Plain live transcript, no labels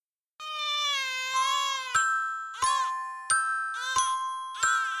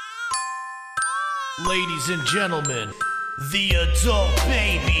Ladies and gentlemen, the Adult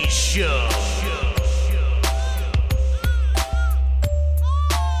Baby Show.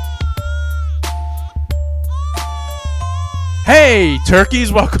 Hey,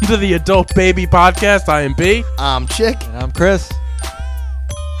 turkeys, welcome to the Adult Baby Podcast. I am B. I'm Chick. And I'm Chris.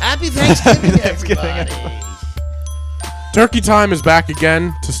 Happy Thanksgiving, everybody. Turkey time is back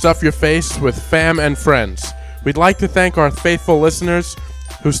again to stuff your face with fam and friends. We'd like to thank our faithful listeners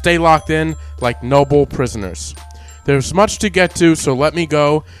who stay locked in like noble prisoners. There's much to get to, so let me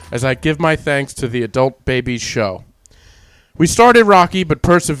go as I give my thanks to the Adult Baby Show. We started rocky but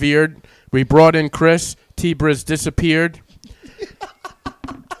persevered. We brought in Chris. T-Briz disappeared.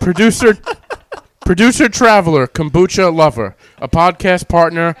 Producer traveler, kombucha lover, a podcast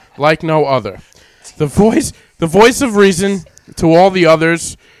partner like no other. The voice of reason to all the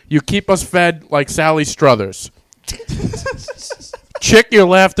others. You keep us fed like Sally Struthers. Chick, your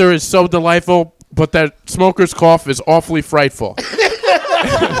laughter is so delightful, but that smoker's cough is awfully frightful.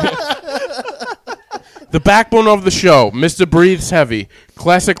 The backbone of the show, Mr. Breathes Heavy.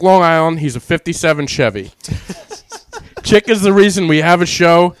 Classic Long Island, he's a 57 Chevy. Chick is the reason we have a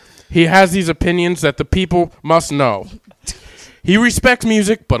show. He has these opinions that the people must know. He respects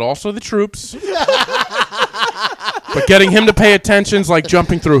music, but also the troops. But getting him to pay attention's like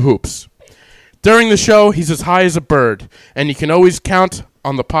jumping through hoops. During the show, he's as high as a bird, and you can always count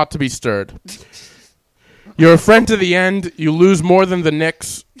on the pot to be stirred. You're a friend to the end. You lose more than the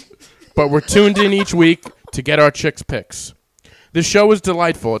Knicks, but we're tuned in each week to get our Chick's picks. This show is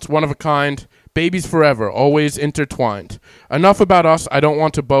delightful. It's one of a kind. Babies forever, always intertwined. Enough about us. I don't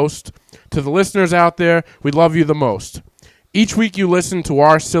want to boast. To the listeners out there, we love you the most. Each week you listen to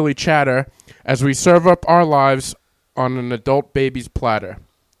our silly chatter as we serve up our lives on an adult baby's platter.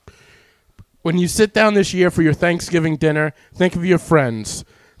 When you sit down this year for your Thanksgiving dinner, think of your friends,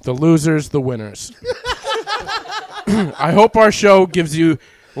 the losers, the winners. I hope our show gives you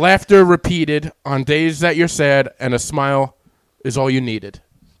laughter repeated on days that you're sad, and a smile is all you needed.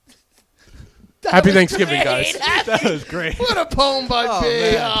 Happy Thanksgiving, guys. That was great. What a poem by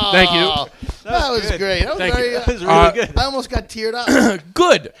B. Oh, Thank you. That was great. That was Thank you. very, That was really good. I almost got teared up.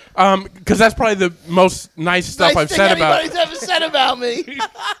 Good, because that's probably the most nice stuff I've said about. Anybody's ever said about me.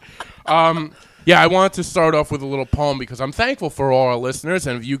 Yeah, I wanted to start off with a little poem because I'm thankful for all our listeners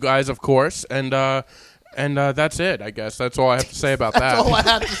and you guys, of course, and that's it. I guess that's all I have to say about that. That's all I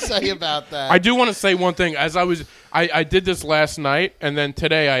have to say about that. I do want to say one thing. As I did this last night, and then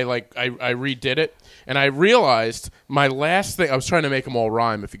today I redid it, and I realized my last thing. I was trying to make them all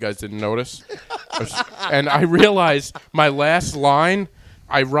rhyme. If you guys didn't notice, and I realized my last line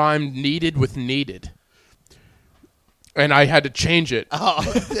I rhymed needed with needed. And I had to change it. Oh.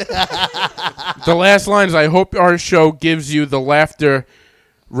 The last line is, I hope our show gives you the laughter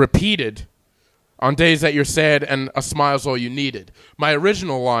repeated on days that you're sad and a smile's all you needed. My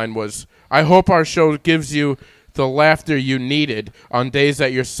original line was, I hope our show gives you the laughter you needed on days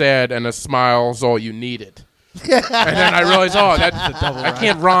that you're sad and a smile's all you needed. And then I realized, I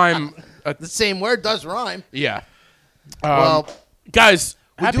can't rhyme. The same word does rhyme. Yeah. Well, guys.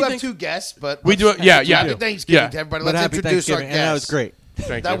 we do have two guests, but we do. Yeah. Happy Thanksgiving to everybody. But Let's happy introduce our Thanksgiving, guests. and that was great.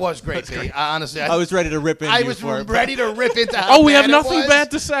 Thank That you. was great, B. Honestly, I was ready to rip into I you was for it. ready to rip into how Oh, we have bad it nothing was.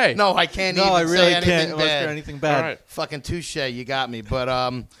 bad to say. No, I can't No, even I really say anything can't bad. anything bad. All right. Fucking touche, you got me.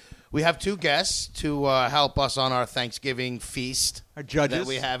 But we have two guests to help us on our Thanksgiving feast. Our judges. That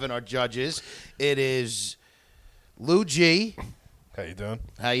we have in our judges. It is Lou G. How you doing?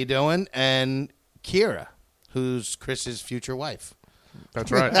 How you doing? And Kira, who's Chris's future wife.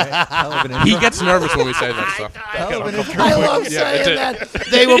 That's right. Hell of an He intro. gets nervous when we say that stuff. Hell of an intro. I love saying that.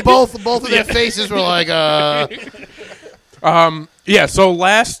 They were both of their faces were like, Yeah, so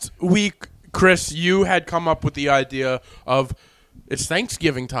last week, Chris, you had come up with the idea of it's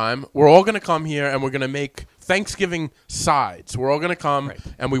Thanksgiving time. We're all going to come here and we're going to make Thanksgiving sides. We're all going to come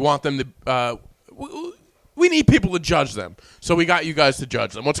and we want them to we need people to judge them. So we got you guys to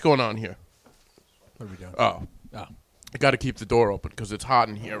judge them. What's going on here? What are we doing? Oh. I got to keep the door open because it's hot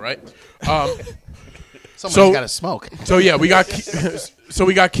in here, right? somebody's got to smoke. So yeah, we got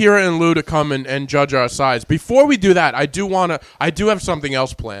Kira and Lou to come and judge our sides. Before we do that, I do have something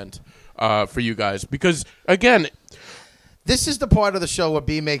else planned for you guys because again, This is the part of the show where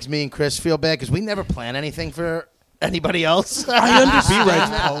B makes me and Chris feel bad because we never plan anything for anybody else. I understand. B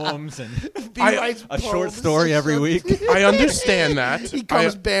writes poems and B writes a short poems. story every week. I understand that. He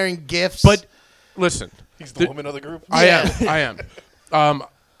comes bearing gifts. But listen, He's the woman of the group. I am.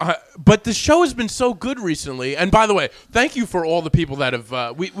 But the show has been so good recently. And by the way, thank you for all the people that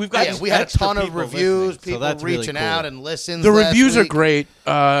have. We've got we had a extra ton of people reviews, listening, so people that's really reaching cool. out and listens. the last reviews are week. great.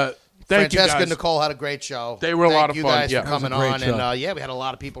 Thank you, Francesca guys. and Nicole had a great show. They were a lot of Thank fun, you guys yeah. for That was a coming great on, show. and we had a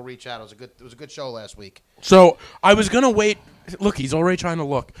lot of people reach out. It was a good show last week. So I was gonna wait. Look, he's already trying to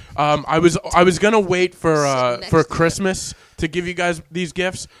look. I was gonna wait for Christmas to give you guys these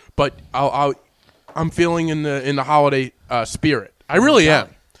gifts, but I'm feeling in the holiday spirit. I really am.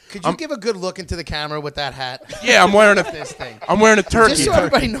 Could you give a good look into the camera with that hat? Yeah, I'm wearing This thing. a turkey. Just so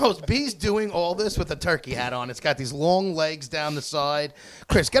everybody knows, B's doing all this with a turkey hat on. It's got these long legs down the side.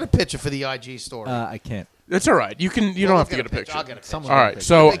 Chris, get a picture for the IG story. I can't. It's all right. You don't have to get a picture. I'll get a picture. Someone All get a right, picture.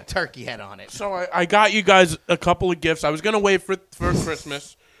 so Big turkey head on it. So I got you guys a couple of gifts. I was gonna wait for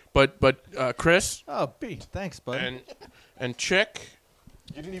Christmas, but Chris Oh, B. Thanks, bud. and Chick,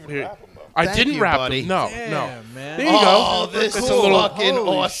 You didn't even Here. wrap them, though. I Thank didn't you, wrap buddy. them. No, Damn, no. man. There you Oh, go. this It's is a little. fucking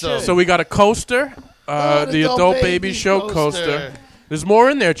Holy awesome. shit. So we got a coaster, the Adult Baby Show coaster. There's more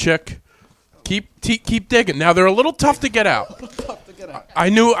in there, Chick. Keep digging. Now they're a little tough to get out. I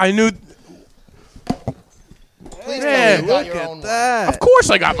knew. Please Yeah, tell me you got Look your at own one. that. Of course,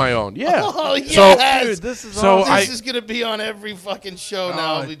 I got my own. Yeah. Oh, So- yes. Dude, this is So awesome. I- This is going to be on every fucking show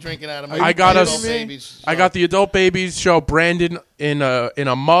now. I'll be drinking out of my I got Adult us- Babies I show. got the Adult Babies Show branded in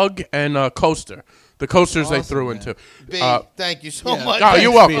a mug and a coaster. The coasters they Awesome, threw man. into. B, thank you so Yeah. much. Oh, Thanks,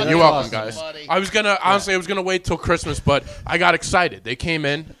 you're welcome. B. You're That's welcome, awesome, guys. buddy. I was gonna wait till Christmas, but I got excited. They came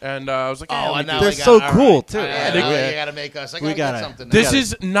in, and I was like, Oh, let me and now do They're it. I got- so all cool, right. too. Yeah, they- now yeah. you got to make us. I We got to get gotta- something. now.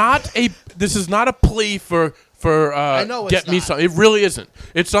 This is not a plea for I know it's get me not. something. It really isn't.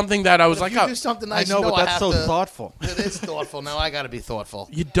 It's something that I was If like, you oh, do something I nice, know, you know but I that's have so to, thoughtful. It is thoughtful. Now I got to be thoughtful.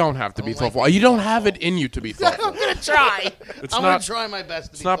 you don't have to be like thoughtful. being You don't have it in you to be thoughtful. I'm gonna try. It's I'm not- gonna try my best.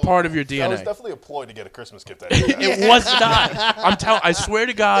 To It's be not part of your That was DNA. definitely a ploy to get a Christmas gift out of that. It was not. I swear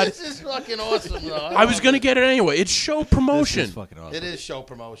to God, This is fucking awesome, though. I was gonna get it anyway. It's show This promotion. is fucking awesome. It is show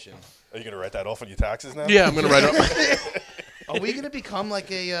promotion. Are you going to write that off on your taxes now? Yeah, I'm gonna write it. Are we gonna become like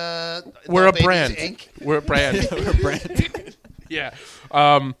a? We're a Adult Babies brand. Inc? We're a brand. We're brand. Yeah.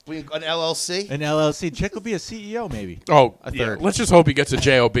 An LLC. An LLC. Chick will be a CEO, maybe. Oh, A yeah. third. Let's just hope he gets a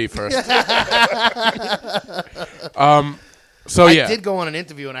job first. So I yeah. did go on an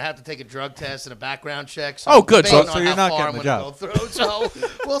interview and I had to take a drug test and a background check. So Oh, I'm good. debating So on you're how not far getting I'm the gonna go through. So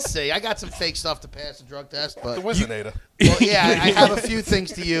we'll see. I got some fake stuff to pass the drug test, but The Wizinator. well, yeah, I have a few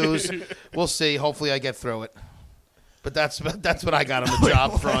things to use. We'll see. Hopefully, I get through it. But that's what I got on the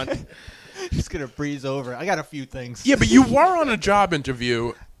job front. He's gonna breeze over. I got a few things. Yeah, but you were on a job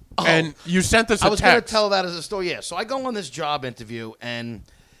interview, and you sent us a I was going to text. tell that as a story. Yeah, so I go on this job interview, and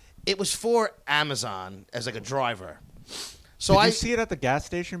it was for Amazon as like a driver. So Did I you see it at the gas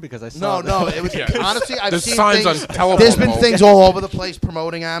station? Because I saw. no, it was Yeah. honestly I've There's seen signs things, on telephone There's been poles. things all over the place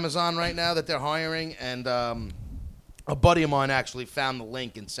promoting Amazon right now that they're hiring, and a buddy of mine actually found the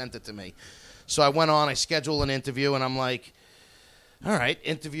link and sent it to me. So I went on, I scheduled an interview, and I'm like, all right,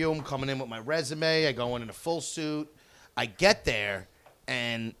 interview. I'm coming in with my resume. I go in a full suit. I get there,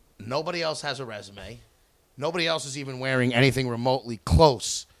 and nobody else has a resume. Nobody else is even wearing anything remotely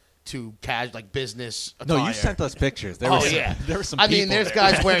close to like business attire. No, you sent us pictures. There Oh, was some, yeah. There were some. I mean, people there's there.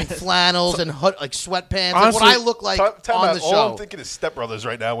 guys wearing flannels and like sweatpants. Like Honestly, what I look like Time on out. the All show. I'm thinking is Step Brothers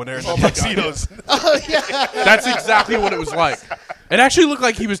right now when they're in the tuxedos. Oh, yeah. That's exactly what it was like. It actually looked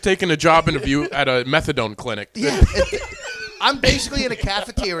like he was taking a job interview at a methadone clinic. Yeah. I'm basically in a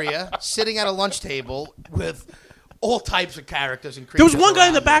cafeteria, sitting at a lunch table with all types of characters and There was creatures one guy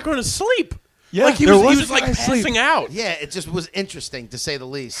in the around me. background asleep. Yeah, like he there was, was a like guy asleep. passing out. Yeah, it just was interesting to say the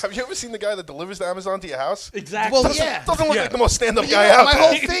least. Have you ever seen the guy that delivers the Amazon to your house? Exactly. Well, yeah. Doesn't look Yeah. like the most stand-up You guy know, out my there.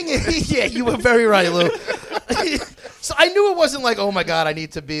 whole thing is, yeah, you were very right, Lou. So I knew it wasn't like, oh my God, I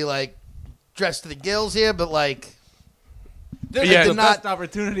need to be like dressed to the gills here, but like, Yeah, I the did not. best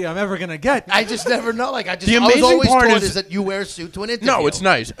opportunity I'm ever gonna get. I just never know. Like I The was amazing always part taught is- that you wear a suit to an interview. No, it's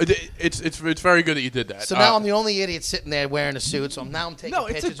nice. It's very good that you did that. So now I'm the only idiot sitting there wearing a suit. So now I'm taking No,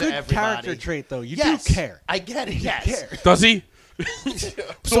 it's a pictures good of everybody. character trait, though. You Yes, do care. I get it. Yes. care. Does he?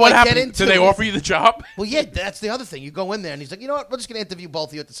 So what I get happened? into Did they it. offer you the job? Well, yeah, that's the other thing. You go in there and he's like, you know what? We're just going to interview both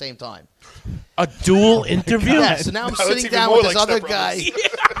of you at the same time. A dual interview? Yeah. So now I'm Now it's sitting even down more with this like other Step guy.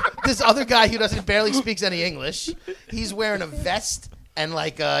 Brothers. This other guy who doesn't barely speaks any English. He's wearing a vest. And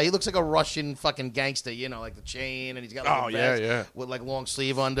like he looks like a Russian fucking gangster, you know, like the chain, and he's got like Oh, a yeah, vest yeah. with like long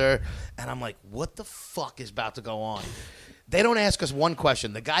sleeve under. And I'm like, what the fuck is about to go on? They don't ask us one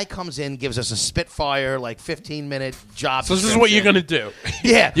question. The guy comes in, gives us a Spitfire, like 15-minute job. So this is what you're going description. to do.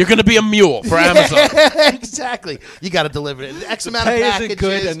 Yeah. You're going to be a mule for Amazon. Exactly. You got to deliver it. X amount Pay of isn't packages.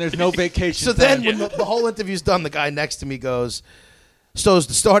 good, and there's no vacation. So then, time. when the whole interview's done, the guy next to me goes, "So is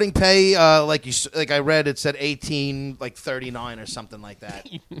the starting pay like I read it said 18 like 39 or something like that?"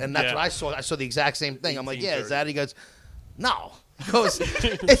 And that's Yeah. what I saw. I saw the exact same thing. I'm like, "Yeah, is that?" He goes, "No." He goes,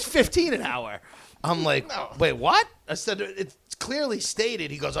 it's $15 an hour. I'm like, wait, what? I said, it's clearly stated.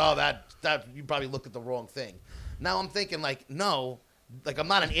 He goes, oh, that you probably looked at the wrong thing. Now I'm thinking, like, no. Like, I'm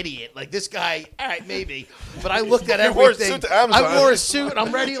not an idiot. Like, this guy, all right, maybe. But I looked at You wore a everything. suit to Amazon. I wore a suit.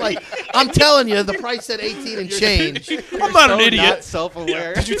 I'm ready. Like, I'm telling you, the price said 18 and change. I'm not an So idiot. Not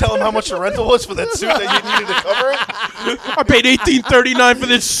self-aware. Did you tell him how much the rental was for that suit that you needed to cover it? I paid $18.39 for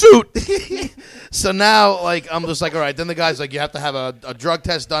this suit. So now, like, I'm just like, all right. Then the guy's like, you have to have a drug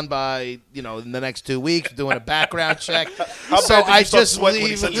test done by, in the next 2 weeks, doing a background check. How So bad did you I start just sweating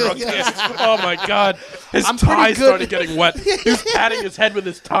when he leave. said drug test? Oh my God, his I'm pretty tie good. started getting wet. He was patting his head with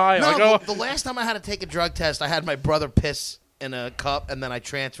his tie. No, Like, oh, the last time I had to take a drug test, I had my brother piss in a cup, and then I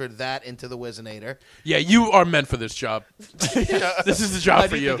transferred that into the Whizzinator. yeah, you are meant for this job. This is the job Why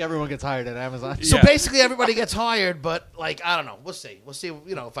for do you you. think everyone gets hired at Amazon? So Yeah. basically, everybody gets hired, but like I don't know. We'll see. We'll see.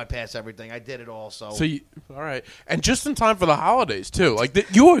 If I pass everything, I did it all. So, So, all right, and just in time for the holidays too. Like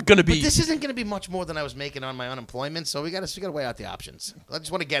you are going to be. but this isn't going to be much more than I was making on my unemployment. So we got to weigh out the options. I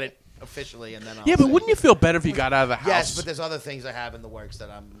just want to get it officially, and then I'll yeah, but see. wouldn't you feel better if you got out of the house? Yes, but there's other things I have in the works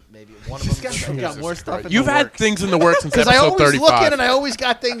that I'm maybe one of This them. guy's is- got more stuff in You've the had works. things in the works since Because I episode always 35. look in and I always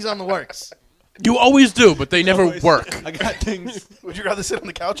got things on the works. You always do, but they never work. I got things. Would you rather sit on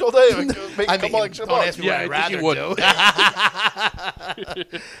the couch all day? Or make I a couple mean, extra don't bucks? ask me Yeah, what I'd I think rather you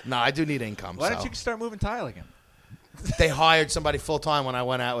do. No, I do need income. Why so. don't you start moving tile again? They hired somebody full time when I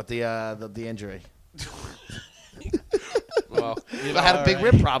went out with the injury. Well, I had a big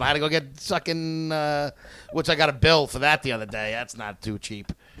rib problem. I had to go get sucking, which I got a bill for that the other day. That's not too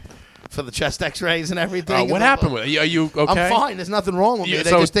cheap for the chest X-rays and everything. what happened with it? Are you okay? I'm fine. There's nothing wrong with me. Yeah, They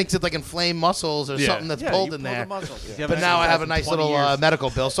so- just think it's like inflamed muscles or Yeah. something that's Yeah, pulled you in pulled there. the muscles. You But haven't now I have a exercised nice in 20 little years. medical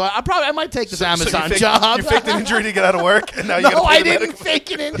bill, so I might take this Amazon you faked, job. You faked an injury to get out of work, and now you No, got to pay I the didn't medical.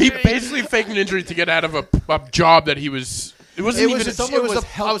 fake it in. He basically faked an injury to get out of a job that he was. It wasn't It was even. a- Someone it was was the-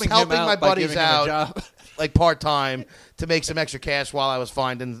 I was helping helping him my out by buddies giving him a out. job. Like part-time to make some extra cash while I was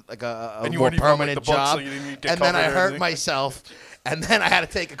finding like a And you more weren't even on, like, permanent the books, so job. you didn't get And then I covered or hurt anything? myself. And then I had to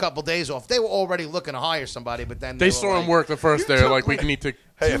take a couple days off. They were already looking to hire somebody, but then they were saw him like, work the first day. Like we need to.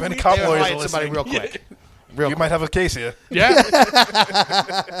 Hey, if any They cop were lawyers are hiring somebody listening, real quick. Real you quick. might have a case here. Yeah.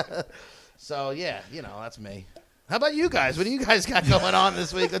 So yeah, that's me. How about you guys? What do you guys got going on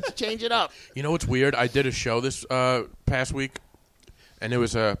this week? Let's change it up. You know what's weird? I did a show this past week, and there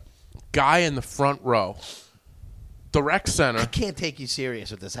was a guy in the front row. The rec I center. can't take you serious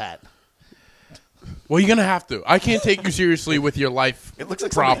with this hat. Well, you're gonna have to. I can't take you seriously with your life It looks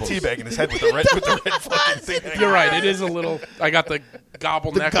like problems. somebody teabagging his head with the red fucking thing. hanging You're right. It is a little. I got the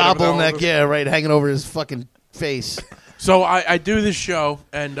gobble The neck. gobble neck, yeah, right, hanging over his fucking face. So I do this show,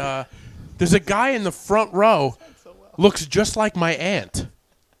 and there's a guy in the front row, looks just like my aunt.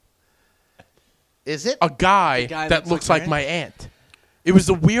 Is it? A guy, guy that that looks looks like like my aunt. It was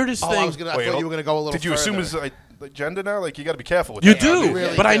the weirdest Oh, thing. I Wait, thought you were gonna go a little. Did you assume further. his gender now? Like, you got to be careful with You that. do,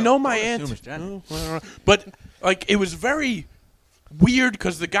 really but I do. know my assume aunt. it's Jen. But like, it was very weird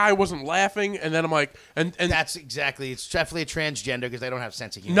because the guy wasn't laughing, and then I'm like, and That's exactly. It's definitely a transgender because they don't have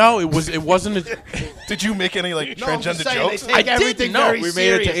sense of humor. no, it wasn't. A, Did you make any, like, No, I'm just transgender saying, jokes? They take I everything didn't know. very We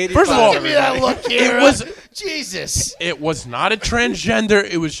made it to serious. 85. First of all, Give me that look here. it was Jesus. it was not a transgender.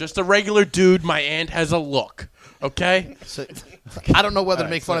 It was just a regular dude. My aunt has a look. Okay, So, I don't know whether to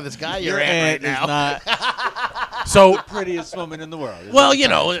make fun of this guy you're Your at aunt right is now. not so the prettiest woman in the world. well, you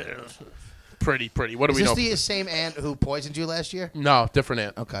know, pretty. What do Is we this know? the same aunt who poisoned you last year? No, different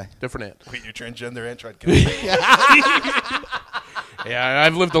aunt. Okay. Different aunt. Wait, your transgender aunt tried to kill me. Yeah,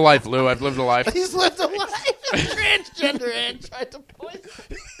 I've lived a life, Lou. I've lived a life. He's lived a life. A transgender aunt tried to poison.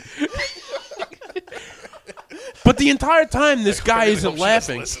 But the entire time, this guy really isn't hope she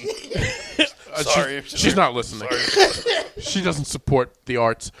doesn't laughing. listen. Sorry. if She's not listening. Sorry. She doesn't support the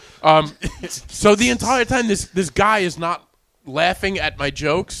arts. So the entire time, this guy is not laughing at my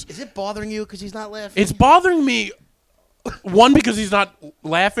jokes. Is it bothering you because he's not laughing? It's bothering me. One, because he's not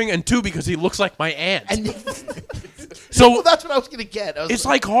laughing, and two, because he looks like my aunt. And So well, that's what I was gonna get. I was it's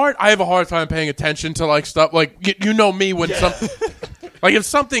like hard. I have a hard time paying attention to like stuff. Like you know me when like if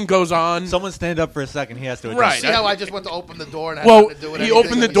something goes on. Someone stand up for a second. He has to adjust. Right. see how I just went to open the door and had Well, nothing to do with he anything?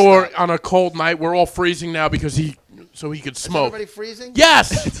 opened the Let me door stop. on a cold night. We're all freezing now because so he could Is smoke. everybody freezing?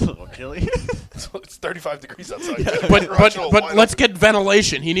 Yes, It's a little chilly. It's 35 degrees outside. but let's get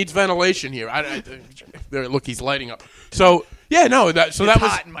ventilation. He needs ventilation here. There, look, he's lighting up. So yeah, no, that It's was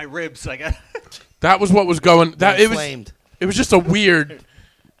hot in my ribs. I got. that was what was going. That it was. Inflamed. It was just a weird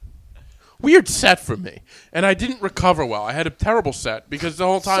set for me, and I didn't recover well. I had a terrible set because the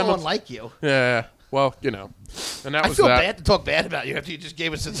whole time. Someone like you. Yeah. Well, and that I was feel that. bad to talk bad about you after you just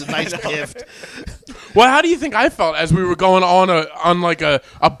gave us such a nice gift. Well, how do you think I felt as we were going on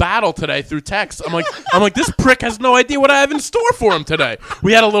a battle today through text? I'm like, this prick has no idea what I have in store for him today.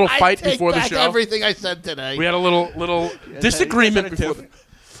 We had a little fight I take before the back show. everything I said today. We had a little disagreement before.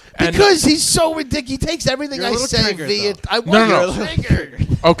 Because he's so ridiculous. He takes everything You're a I little say triggered, via. though. I No. wasn't triggered.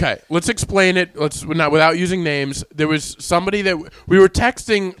 Okay, let's explain it. Let's not without using names. There was somebody that we were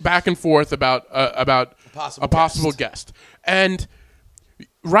texting back and forth about a possible guest, and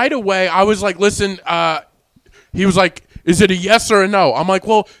right away I was like, "Listen," he was like, "Is it a yes or a no?" I'm like,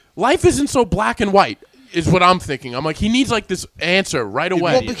 "Well, life isn't so black and white." Is what I'm thinking. I'm like, he needs like this answer right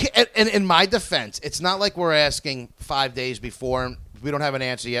away. Well, and in my defense, it's not like we're asking 5 days before. And we don't have an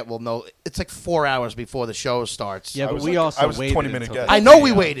answer yet. We'll know. It's like 4 hours before the show starts. Yeah, I but was we like- also I was a waited 20-minute until guest. the I know day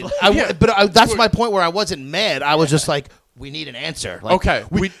we of. waited. Yeah. That's my point where I wasn't mad. I was just like, we need an answer. Like, Okay,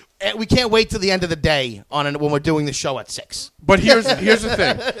 we can't wait till the end of the day when we're doing the show at 6. But here's the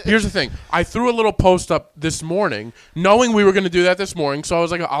thing. Here's the thing. I threw a little post up this morning, knowing we were going to do that this morning. So I was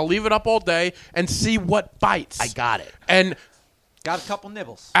like, I'll leave it up all day and see what bites. I got it. And Got a couple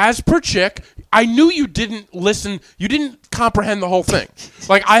nibbles. as per Chick, I knew you didn't listen. You didn't comprehend the whole thing.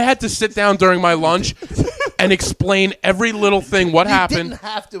 Like I had to sit down during my lunch and explain every little thing. What You happened? didn't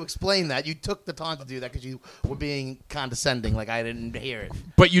have to explain that. You took the time to do that because you were being condescending. Like I didn't hear it.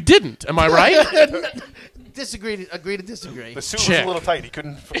 But you didn't. Am I right? Agree to disagree. The suit was Check. a little tight. He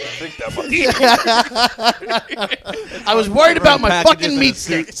couldn't think that much. I was worried about my Packages fucking and meat a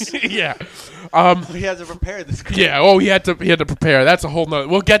suit. sticks. Yeah. He hasn't prepared this. Yeah. Oh, he had to prepare. That's a whole nother.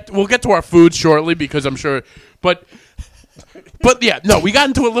 We'll get to our food shortly because I'm sure. But yeah, no, we got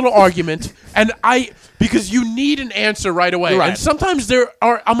into a little argument, and because you need an answer right away, Right. and sometimes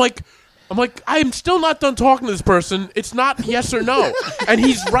I'm like, I am still not done talking to this person. It's not yes or no, and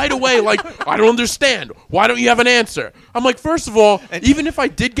he's right away like, I don't understand. Why don't you have an answer? I'm like, first of all, even if I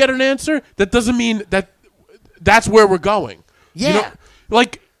did get an answer, that doesn't mean that's where we're going. Yeah.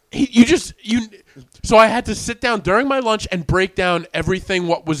 Like so I had to sit down during my lunch and break down everything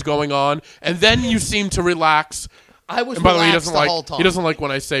what was going on, and then you seemed to relax. I was And by the way, he relaxed doesn't the like whole time. he doesn't like when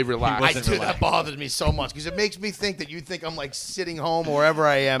I say relax. That bothers me so much because it makes me think that you think I'm like sitting home or wherever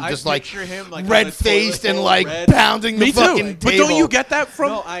I am, just like picture him, like, on the red faced toilet and bowl, like red. pounding the Me fucking too. table. But don't you get that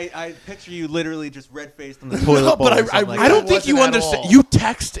from? No, I picture you literally just red faced on the toilet No, bowl. but or something like I that. don't think you wasn't at understand. all. You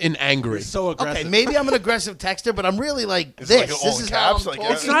text in angry. So aggressive. Okay, maybe I'm an aggressive texter, but I'm really like Is it like this. all This in is how caps? I'm Like,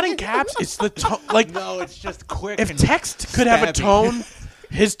 talking. It's not in caps. It's the tone. Like No, it's just quick. if and text could have a stabby. tone,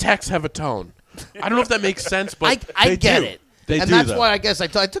 his texts have a tone. I don't know if that makes sense, but I They get do. it. They and do, that's though. why I guess I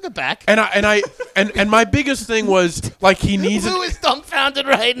took it back. and my biggest thing was like he needs Lou is dumbfounded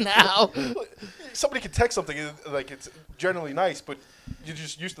right now. Somebody can text something like it's generally nice, but you're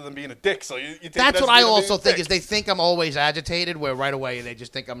just used to them being a dick. So you take That's it as what I being a also think dick. is they think I'm always agitated, where right away they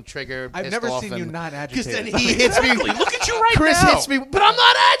just think I'm triggered. I've pissed never off, seen you and- not Because then agitated. he hits me. Look at you right Chris now. hits me, but I'm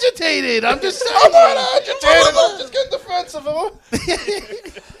not agitated. I'm just saying. I'm not agitated. I'm just getting defensive.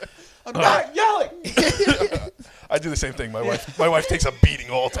 I'm not yelling. I do the same thing. My wife takes a beating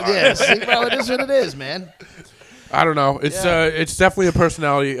all the time. Yeah, see, bro, it is what it is, man. I don't know. It's definitely a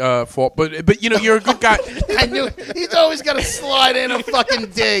personality fault, but you're a good guy. I knew he's always got to slide in a fucking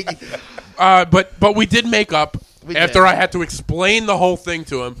dig. But we did make up We after did. I had to explain the whole thing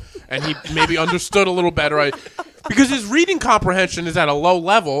to him, and he maybe understood a little better. Because his reading comprehension is at a low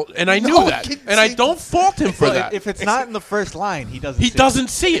level, and I knew No, that, see- and I don't fault him for Well, that. if it's not in the first line, he doesn't. He see it. doesn't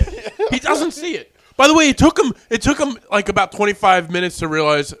see it. He doesn't see it. By the way, it took him like about 25 minutes to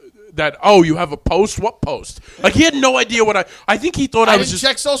realize that, oh, you have a post? What post? Like he had no idea what I think he thought I I was didn't just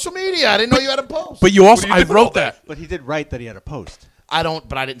check social media. I didn't know you had a post. But you also What are you I doing all wrote day? that. But he did write that he had a post. I don't.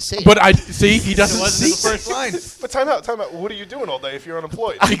 But I didn't see it. But I see he It doesn't wasn't in the see first line. But time out. What are you doing all day if you're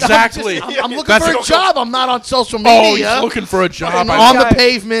unemployed? exactly. I'm looking That's for a it. job. I'm not on social Oh, media. he's looking for a job. And I- on the guy-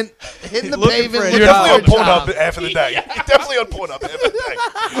 pavement, hitting the looking pavement. for a looking You're job. definitely on for a job. Pornhub half of the day. You're definitely on Pornhub half of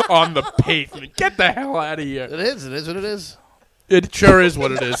the day. on the pavement. Get the hell out of here. It is. It is what it is. It sure is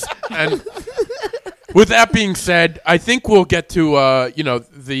what it is. And with that being said, I think we'll get to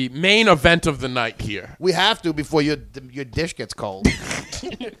the main event of the night here. We have to before your dish gets cold.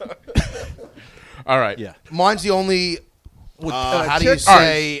 All right. Yeah. Mine's the only. How do you Chick-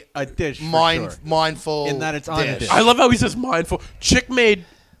 say A dish. For sure. mindful? In that it's on a dish. I love how he says mindful. Chick made.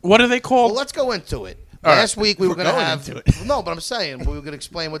 What are they called? Well, let's go into it. All Last week we were going to going have. into it. No, but I'm saying we were going to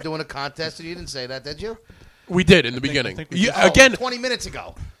explain we're doing a contest, and you didn't say that, did you? We did in the beginning. think we You- did. again, 20 minutes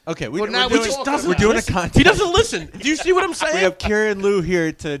ago. Okay, Well, we're now doing, we just doesn't we're doing a listen. contest. He doesn't listen. Do you see what I'm saying? We have Kira and Lou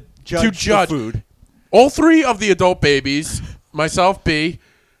here to judge, judge. the food. All three of the adult babies, myself, B,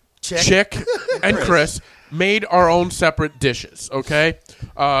 Chick, and Chris made our own separate dishes. Okay,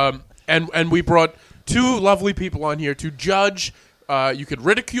 and we brought two lovely people on here to judge. You could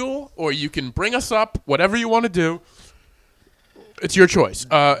ridicule or you can bring us up. Whatever you want to do, it's your choice.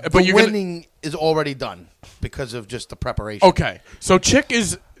 But The you're winning is already done because of just the preparation. Okay, so Chick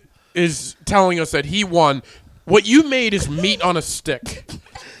is telling us that he won. What you made is meat on a stick.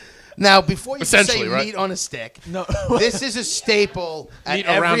 Now, before you say Essentially, right? meat on a stick, No. this is a staple at Meat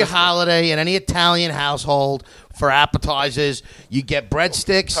around every a stick. holiday in any Italian household for appetizers. You get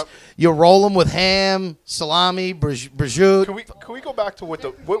breadsticks, you roll them with ham, salami, prosciutto. Can we go back to what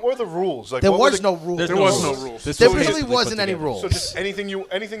were the rules? Like, There what were was the- no rules. There was no rules. This There was really basically wasn't put any together. rules. So just anything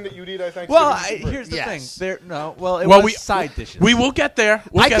that you need, I think. Well, here's the thing. Yes. There, no. Well, it Well, was side dishes. We will get there.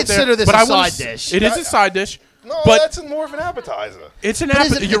 We'll I get consider there, this but a I wanna side dish. It is a side dish. No, but that's more of an appetizer. it's an But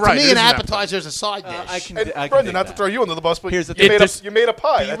appetizer. You're to right. me, it is an appetizer is a side dish. I can. And I can Brendan, dig not to that. throw you under the bus, but Here's the you thing. you made a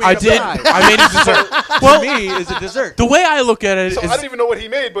pie. That's I what did. I'm saying. I made a dessert. Well, to me, is a dessert. The way I look at it is, So I don't even know what he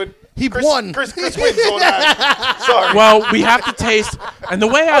made, but He Chris, won. Chris wins on that. Sorry. well, we have to taste. And the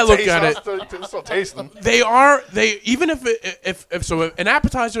way I look at it, Still taste them. they even if so, an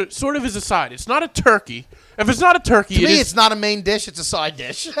appetizer sort of is a side. It's not a turkey. If it's not a turkey, to it me, is. it's not a main dish; it's a side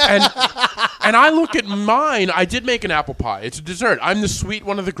dish. And I look at mine. I did make an apple pie. It's a dessert. I'm the sweet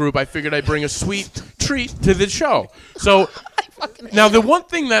one of the group. I figured I'd bring a sweet treat to the show. So now the one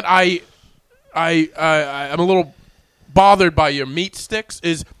thing that I'm a little bothered by your meat sticks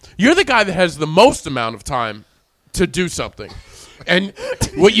is you're the guy that has the most amount of time to do something. And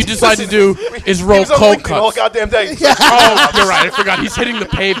what you decide to do is roll He was on cold LinkedIn all cuts. goddamn day. Oh, you're right. I forgot. He's hitting the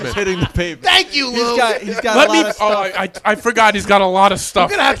pavement. hitting the pavement. Thank you, Lou. He's got Let a me. lot of stuff. I forgot. He's got a lot of I'm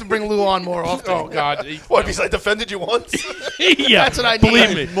stuff. gonna have to bring Lou on more often. Oh God. What, because I defended you once? Yeah. That's what I need.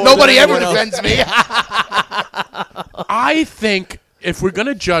 Believe me. More Nobody than ever anyone else. defends me. I think if we're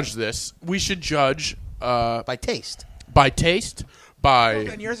gonna judge this, we should judge By taste. by taste, by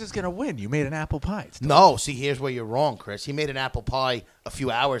Then yours is gonna win. You made an apple pie. It's No, see, here's where you're wrong, Chris. He made an apple pie a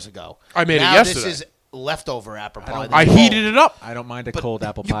few hours ago. I made it now yesterday. This is leftover apple pie. I heated it up. I don't mind a cold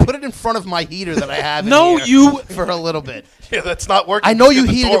apple You pie. put it in front of my heater that I have. No, in here you- for a little bit. Yeah, that's not working. I know you Get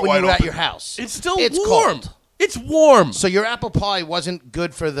the heated door it when wide you were at open. your house. It's still It's warm. cold. It's warm. So your apple pie wasn't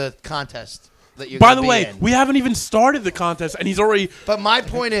good for the contest that you're. By gonna the be way, in. we haven't even started the contest, and he's already. But my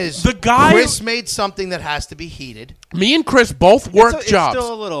point is, The guy- Chris made something that has to be heated. Me and Chris both work it's jobs.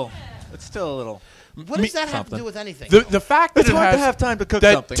 still a little. It's still a little. What does that have to something. do with anything? The fact that It's it hard has to have time to cook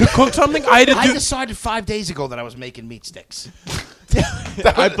that something. to cook something, I had to I do. decided 5 days ago that I was making meat sticks.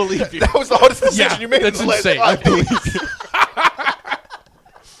 I believe you. That was the hardest decision Yeah, you made in that's the last insane. 5 days.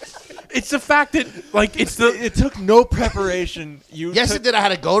 It's the fact that like it's the. It took no preparation. You Yes, took, it did. I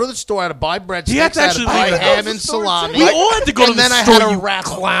had to go to the store. I had to buy breadsticks. You had to I had actually to buy leave the ham house. and salami. We all had to go to and the then I store. had to You wrap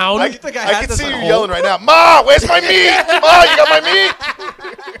 'em. clown. I, think I I had can this see at you home. yelling right now. Ma, where's my meat? Ma, you got my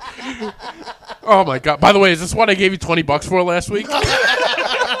meat? Oh my God! By the way, is this what I gave you $20 for last week?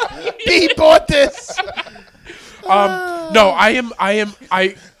 He bought this. No, I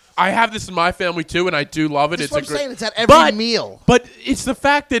have this in my family too, and I do love it. That's It's what a I'm great, saying. It's at every but, meal. But it's the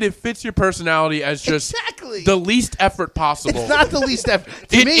fact that it fits your personality as just Exactly. the least effort possible. It's not the least effort.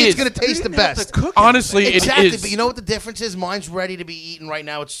 To It me, is. it's going to taste the best. Honestly, Exactly, it is. but you know what the difference is? Mine's ready to be eaten right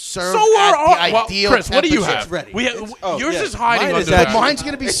now. It's served so at are all. the Well, ideal Chris, what do you temperature. have? ready. Yours yes. is hiding Mine under is that. actually- Mine's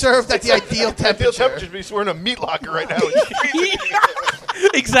going to be served at the ideal Ideal temperature. temperature to be we're in a meat locker right now.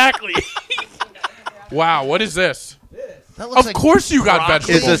 Exactly. Wow, what is this? That looks Of like course you got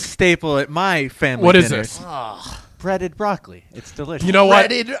broccoli. vegetables. Is a staple at my family. What is dinners. this? Breaded broccoli. It's delicious. You know what?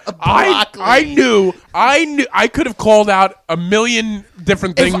 Breaded broccoli. I knew I could have called out a million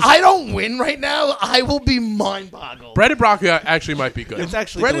different things. If I don't win right now, I will be mind-boggled. Breaded broccoli actually might be good. It's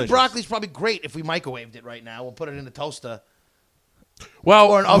actually Breaded delicious. broccoli's probably great if we microwaved it right now. We'll put it in a toaster Well,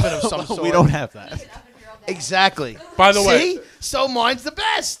 or an oven of some sort. We don't have that. Exactly. By the way- See? So mine's the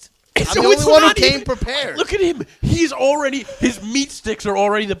best. So I'm the it's only one who not came even- prepared. Look at him. His meat sticks are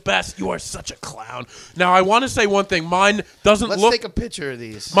already the best. You are such a clown. Now, I want to say one thing. Mine doesn't Let's look. take a picture of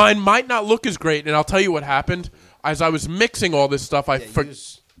these. Mine might not look as great, and I'll tell you what happened. As I was mixing all this stuff, I forgot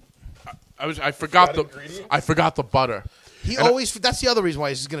the butter. He always. That's the other reason why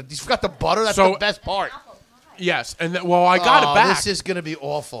he's gonna. He forgot the butter. That's So- the best part. Yes, and I got it back. This is gonna be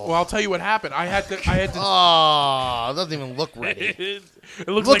awful. Well, I'll tell you what happened. I had to. Oh, it doesn't even look ready. It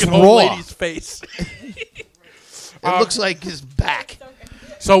looks looks like an old raw. lady's face. It looks like his back.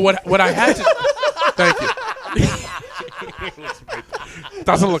 So what I had to thank you.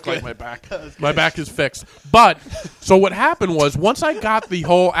 Doesn't look like my back. My back is fixed. But so what happened was once I got the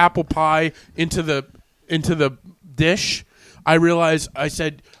whole apple pie into the dish, I realized I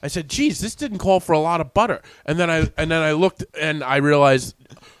said, "Geez, this didn't call for a lot of butter." And then I looked and I realized,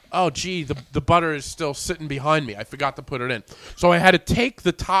 oh, gee, the butter is still sitting behind me. I forgot to put it in, so I had to take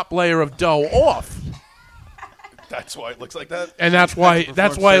the top layer of dough off, That's why it looks like that. and that's why it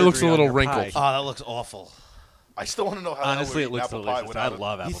looks a surgery on little your wrinkles. pie. Oh, that looks awful. I still want to know how. Honestly, the hell it looks we're eating apple pie delicious. I without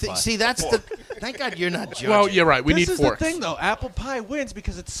love apple pie. See, that's the. Thank God you're not judging. Well, you're right. We This need is forks. the thing, though. Apple pie wins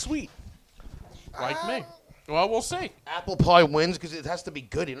because it's sweet. Like me. Well, we'll see. apple pie wins because it has to be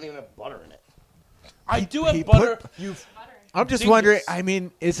good. You don't even have butter in it. I do have He butter. I'm just Dingus. wondering. I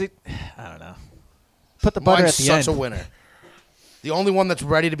mean, is it? I don't know. Put the butter Mine's at the such end. a winner. The only one that's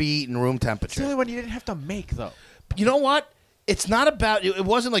ready to be eaten room It's the temperature. only one you didn't have to make, though. You know what? It's not about. It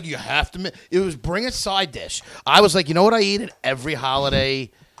wasn't like you have to. It was bring a side dish. I was like, you know what I eat at every holiday.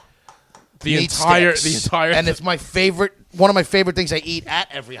 The Meat entire sticks. and and it's my favorite. One of my favorite things I eat at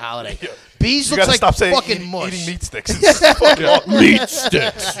every holiday. Bees You looks gotta like stop saying fucking eating, mush. eating meat sticks. It's fucking awful. meat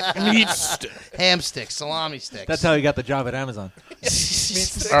sticks. Meat sticks. Ham sticks, salami sticks. That's how you got the job at Amazon.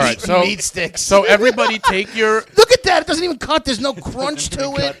 All right, so meat sticks. so everybody take your Look at that! It doesn't even cut. There's no crunch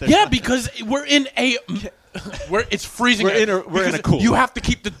to it. yeah because we're in a it's freezing. We're in a because cooler. You have to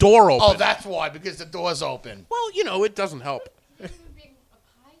keep the door open. Oh, that's why. Because the door's open. well, it doesn't help.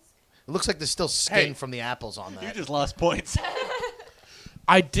 It looks like there's still skin Hey. from the apples on that. You just lost points.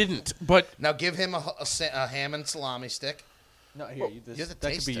 I didn't, but Now give him a ham and salami stick. No, here, you you're the that could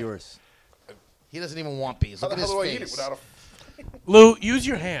be taster. yours. He doesn't even want bees. How Look the at hell his do I eat it face. without a? Lou, use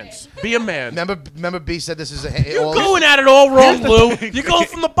your hands. Be a man. Remember, B said this is a. You're going at it all wrong, Lou. You're going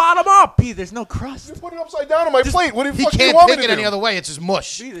from the bottom up. B, there's no crust. Put it upside down on my plate. What do you He fuck do you can't want me pick to it do? any other way. It's just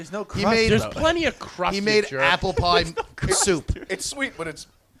mush. B, there's no crust. He made. There's though. plenty of crust. He you made jerk. apple pie soup. It's sweet, but it's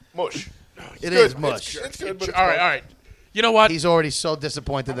mush. It Good. is mush. It's good, but it's All right, mush. all right. You know what? He's already so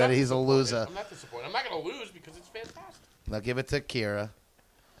disappointed that he's a loser. I'm not disappointed. I'm not going to lose because it's fantastic. Now give it to Kira.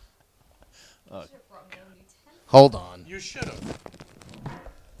 Hold on. You should have.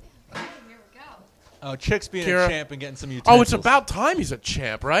 Oh, Chick's being Kira. a champ and getting some utensils. Oh, it's about time he's a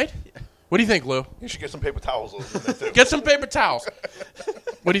champ, right? What do you think, Lou? You should get some paper towels over there too. Get some paper towels.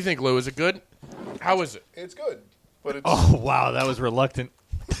 What do you think, Lou? Is it good? How is it? It's good, but it's Oh, wow, that was reluctant.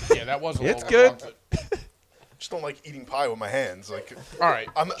 Yeah, that was a It's little good. just don't like eating pie with my hands. Like All right.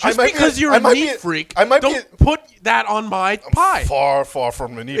 I Just might be because a- you're I a might be neat a- freak, I might be don't put that on my pie. far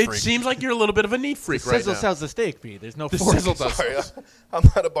from a neat It freak. seems like you're a little bit of a neat freak right Sizzle now. sells the steak, B. There's no The fork. sizzle does. Sorry, I'm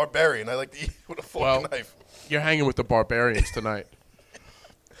not a barbarian. I like to eat with a fork Well, and knife. You're hanging with the barbarians tonight.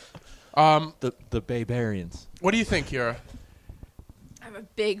 The Barbarians. What do you think, Kira? I'm a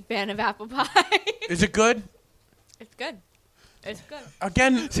big fan of apple pie. Is it good? It's good. It's good.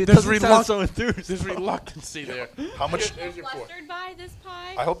 Again, See, it there's, doesn't sound so there's enthused. reluctancy there. How much? There's your fork. Flustered by this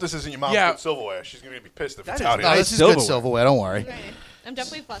pie. I hope this isn't your mom's Yeah. good silverware. She's gonna be pissed if it's is out No, here. this is silverware. good silverware. Don't worry. Right. I'm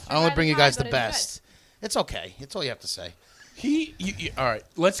definitely flustered. I only by bring the you pie, guys the but it's good. best. It's okay. It's all you have to say. All right,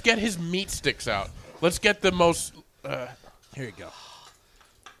 let's get his meat sticks out. Let's get the most. Here you go.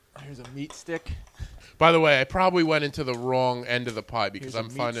 Here's a meat stick. By the way, I probably went into the wrong end of the pie because Here's a I'm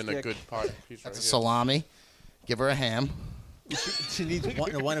meat finding a stick. good pie piece That's a right salami. Give her a ham. She needs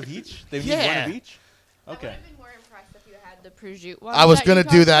one of each? They need Yeah. one of each? I would Okay. have been more impressed if you had the prosciutto one. I was that you going to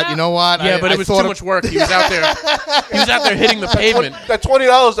do talked that. about. You know what? here. Yeah, but I it was thought too much work. He was out there. He was out there hitting the pavement. That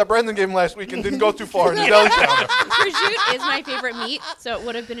 $20 that Brendan gave him last week and didn't go too far in the deli counter. Prosciutto is my favorite meat, so it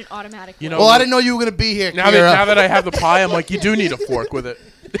would have been an automatic. You win. know, Well, I didn't know you were going to be here, now Kira. that I have the pie, I'm like, you do need a fork with it.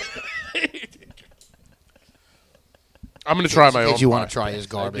 I'm gonna try my In own. case you pie. want to try his I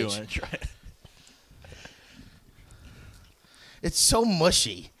do garbage. want to try it. It's so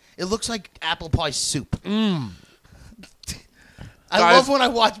mushy. It looks like apple pie soup. I Guys- love when I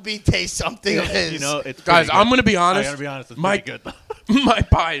watch B taste something of his. You know, it's Guys, pretty I'm good. gonna be I honest. gotta be honest. It's my pretty good. my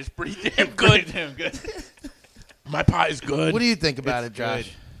pie is pretty damn Pretty good. damn good. My pie is good. What do you think about it,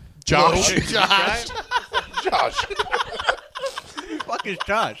 Josh? Josh? Josh. Josh, Fuck is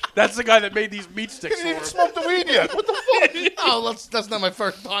Josh? That's the guy that made these meat you sticks didn't even for smoke the weed yet. What the fuck? Oh, that's not my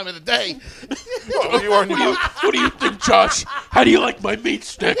first time of the day. Oh, you are new. him. What do you think, Josh? How do you like my meat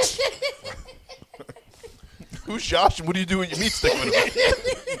sticks? Who's Josh and what do you do with your meat stick with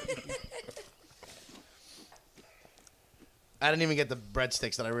him? I didn't even get the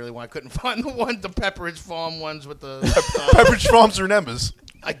breadsticks that I really want. I couldn't find the Pepperidge Farm ones with the. Pepperidge Farms remembers.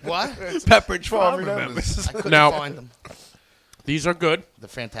 Like what? Pepperidge Farm Farm remembers. I couldn't Now- find them. These are good. They're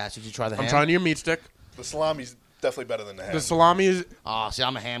fantastic. Did you try the I'm ham? trying your meat stick. The salami's definitely better than the ham. The salami is. Oh, see,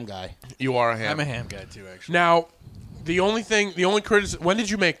 I'm a ham guy. You are a ham. I'm a ham guy too, actually. Now, the only criticism. When did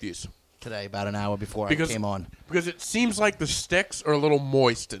you make these? Today, about an hour before Because- I came on. Because it seems like the sticks are a little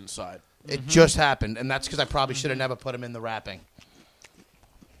moist inside. It just happened, and that's because I probably should have never put them in the wrapping.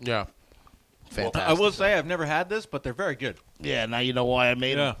 Yeah. Fantastic. I will say I've never had this, but they're very good. Yeah, now you know why I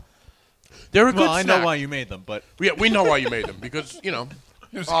made them. They're a good Well, I know snack. why you made them, but Yeah, we know why you made them because, you know.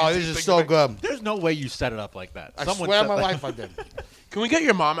 Oh, this is so good. there's no way you set it up like that. I Someone swear set on my that- life I did. Can we get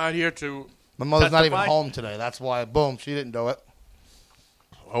your mom out here to... My mother's not even Testify? home today. That's why, boom, she didn't do it.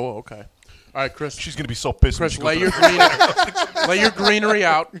 Oh, okay. All right, Chris. She's gonna be so pissed. when Chris, she lay goes your, lay your greenery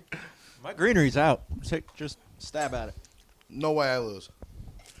out. My greenery's out. Just stab at it. No way I lose.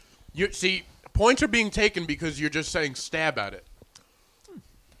 You see, points are being taken because you're just saying stab at it.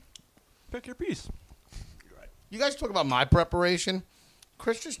 Pick your piece. You guys talk about my preparation.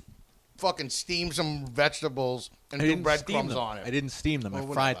 Chris just fucking steamed some vegetables and I do didn't steam breadcrumbs them. on it. I didn't steam them. Well,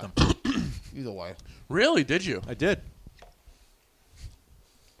 I fried whatever. them. Either way. Really? Did you? I did.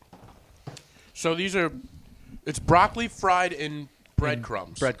 So these are... It's broccoli fried in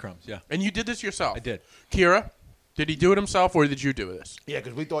breadcrumbs. Breadcrumbs, yeah. And you did this yourself? I did. Kira, did he do it himself or did you do this? Yeah,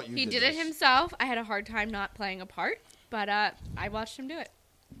 because we thought you He did this. it himself. I had a hard time not playing a part, but I watched him do it.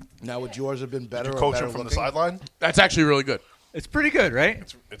 Now, would yours have been better you or coach better him from the looking? sideline. That's actually really good. It's pretty good,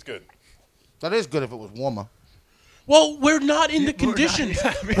 right? It's good. That is good if it was warmer. Well, we're not in the We're not- conditions.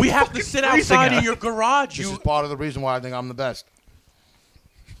 yeah, I mean, we have to sit freezing outside in out. your garage. This is part of the reason why I think I'm the best.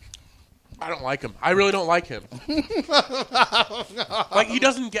 I don't like him. I really don't like him. Like, he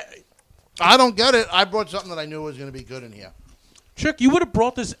doesn't get... I don't get it. I brought something that I knew was going to be good in here. Chick, you would have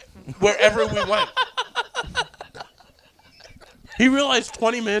brought this wherever we went. He realized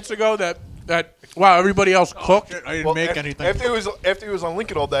 20 minutes ago that wow, everybody else cooked. I didn't make anything. After he was on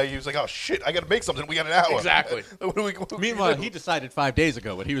Lincoln all day, he was like, "Oh shit, I got to make something. We got an hour." Exactly. What do we Meanwhile, do? he decided 5 days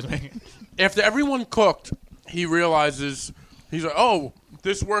ago what he was making. After everyone cooked, he realizes, he's like, oh,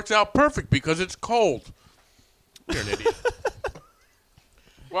 this works out perfect because it's cold. You're an idiot.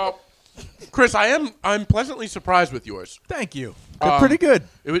 Well, Chris, I'm pleasantly surprised with yours. Thank you. They're pretty good.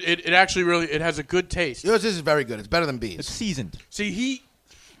 It actually really, it has a good taste. Yours is very good. It's better than B's. It's seasoned. See,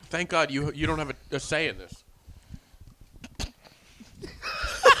 thank God you don't have a say in this.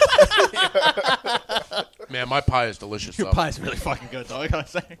 Man, my pie is delicious, Your though. pie's really fucking good, though. I gotta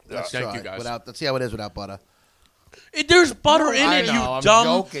say. Let's Thank try you, it guys. Let's see how it is without butter. There's butter in I it, know, you I'm dumb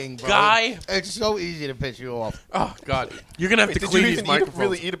joking, bro. guy. It's so easy to piss you off. Oh, God. You're going to have Wait, to did clean you these even microphones.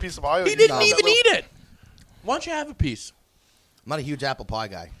 really eat a piece of pie? He didn't even eat it. Why don't you have a piece? I'm not a huge apple pie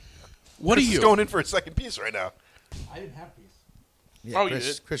guy. What are Chris you? is going in for a second piece right now. I didn't have peas. Yeah, Oh, you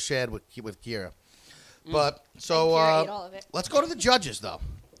Chris, did? Chris shared with Kira. But so Kira ate all of it. let's go to the judges though.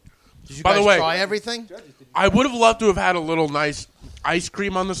 Did you By the guys way- try everything? I would have loved to have had a little nice ice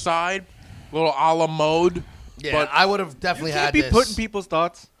cream on the side, a little a la mode. Yeah, but I would have definitely You can't had be this. putting people's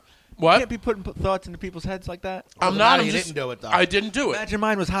thoughts. You what? can't be putting thoughts into people's heads like that. I'm Doesn't not. matter, I'm you just, didn't do it, though. I didn't do it. Imagine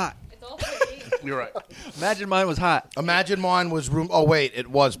mine was hot. It's all pretty. You're right. Imagine mine was hot. Imagine mine was room. Oh wait, it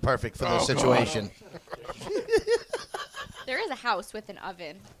was perfect for this Oh, God. situation. There is a house with an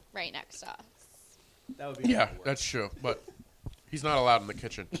oven right next to us. That would be Yeah, that's true. But he's not allowed in the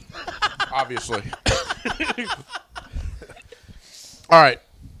kitchen, obviously. All right.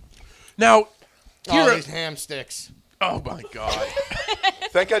 Now, Oh, Kira. these ham sticks. Oh my God.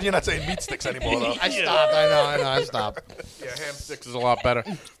 Thank God you're not saying meat sticks anymore, though. I stopped. I know. I stopped. Yeah, ham sticks is a lot better.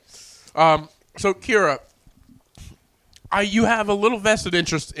 So Kira, you have a little vested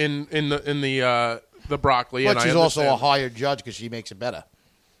interest in the broccoli, But and she's I also a understand. higher judge because she makes it better.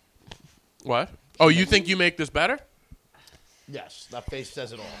 What? Oh, you think you make this better? Yes, that face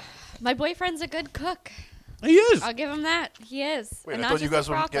says it all. My boyfriend's a good cook. He is. I'll give him that. He is. Wait, And I not thought you just guys his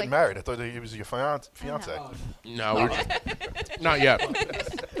were broccoli. getting married. I thought he was your fiance. No, we're not yet.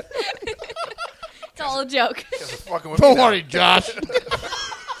 It's all a joke. Fucking with Don't me now. worry, Josh.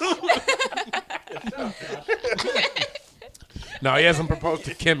 No, he hasn't proposed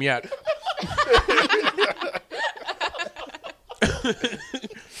to Kim yet.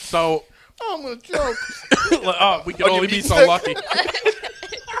 So, Oh, I'm gonna choke. we can On your only be meat so stick? lucky.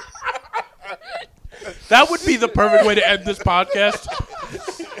 That would be the perfect way to end this podcast.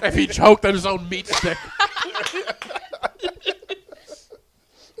 If he choked on his own meat stick.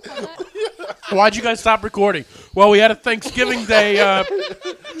 Why'd you guys stop recording? Well, we had a Thanksgiving Day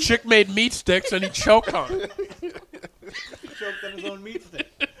chick made meat sticks and he choked on it. choked on his own meat stick.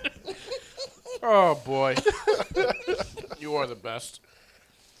 Oh boy, you are the best.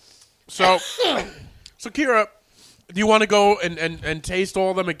 So Kira, do you want to go and taste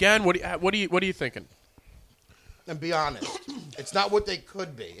all of them again? What are you thinking? And be honest, it's not what they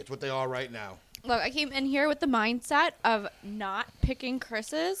could be. It's what they are right now. Look, I came in here with the mindset of not picking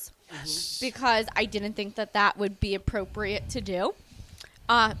Chris's because I didn't think that would be appropriate to do.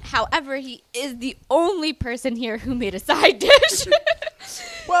 However, he is the only person here who made a side dish.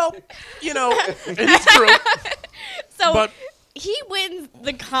 Well, it is true. So But- he wins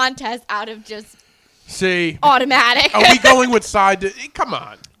the contest out of just See, automatic. are we going with side? Come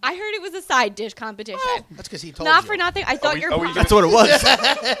on. I heard it was a side dish competition. That's because he told Not you. for nothing. I thought your pie, That's what it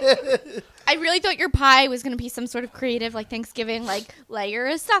was. I really thought your pie was going to be some sort of creative, like Thanksgiving, like layer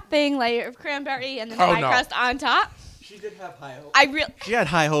of stuffing, layer of cranberry, and then Oh, pie no. crust on top. She did have high hopes. I really. She had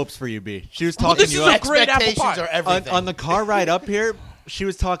high hopes for you, B. She was Well, talking this you is a up. great apple Expectations pie. are everything. On the car ride up here, she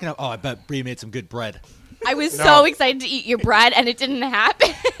was talking up. Oh, I bet Bree made some good bread. I was No. so excited to eat your bread, and it didn't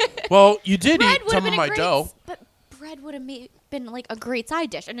happen. Well, you did bread eat would some have of been my a great, dough. but bread would have been like a great side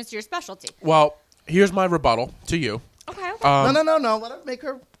dish, and it's your specialty. Well, here's my rebuttal to you. Okay. No. Let her make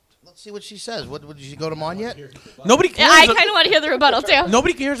her. Let's see what she says. What did she go to mine yet? Nobody Yeah, cares. I kind of want to hear the rebuttal too.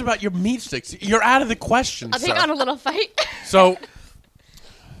 Nobody cares about your meat sticks. You're out of the question, I'll sir. take on a little fight. So,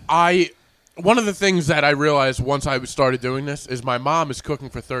 one of the things that I realized once I started doing this is my mom is cooking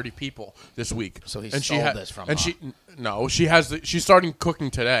for 30 people this week. So he and stole she this from and her. she's starting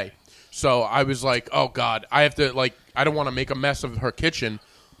cooking today. So I was like, oh God, I have to I don't want to make a mess of her kitchen.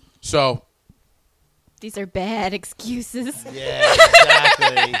 So These are bad excuses. Yeah,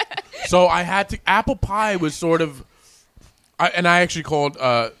 exactly. So I had to. Apple pie was sort of, I actually called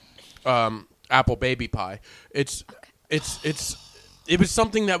apple baby pie. It was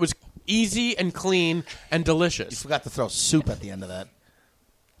something that was easy and clean and You delicious. forgot to throw soup at the end of that.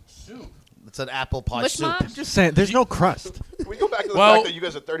 Soup. It's an apple pie Mush soup. mop? I'm just saying, there's no crust. Can we go back to the Well- fact that you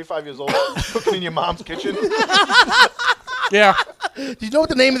guys are 35 years old, cooking in your mom's kitchen? Yeah. Do you know what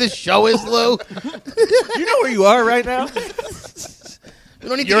the name of this show is, Lou? You know where you are right now? We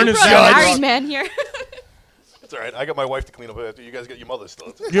don't need You're to in a be Brought a judge. married man here. It's all right. I got my wife to clean up after you guys get your mother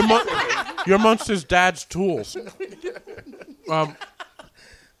still. You're amongst his dad's tools.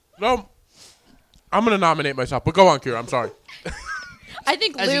 No, I'm going to nominate myself. But go on, Kira. I'm sorry. I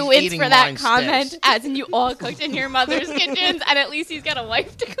think As Lou he's wins eating for that mine comment, sticks. as in you all cooked in your mother's kitchens, and at least he's got a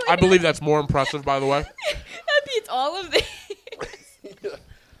wife to clean. I believe that's more impressive, by the way. That beats all of these.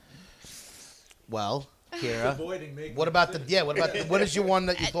 Well, Kira, what about what is your one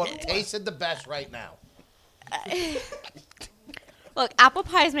that you thought tasted the best right now? Look, apple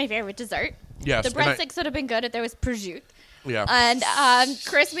pie is my favorite dessert. Yes. The breadsticks would have been good if there was prosciutto. Yeah. And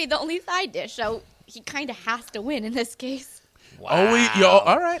Chris made the only side dish, so he kind of has to win in this case. All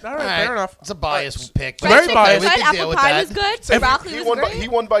right, fair enough. It's a biased pick. Very Breadsticks biased. were We good, can deal apple with pie that. was good, He broccoli was won, great. he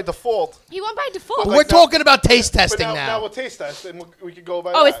won by default. He won by default. We're talking about taste But testing now now. we'll taste test, and we could go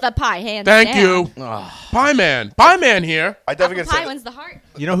by Oh, that. it's the pie, hands Thank down. you. Pie man here. I definitely Apple can pie say wins the heart.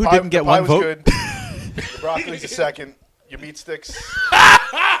 You know who pie- didn't get the pie one was vote? Good. The broccoli's a second. Your meat sticks.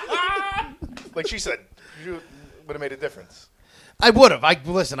 Like she said, you would have made a difference. I would have.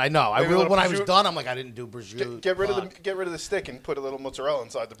 Listen. I know. Maybe a little When I was prosciutto. done, I'm like, I didn't do prosciutto. Get rid of Fuck. the stick and put a little mozzarella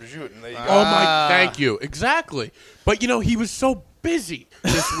inside the prosciutto, and there you go. Oh my! Thank you. Exactly. But he was so busy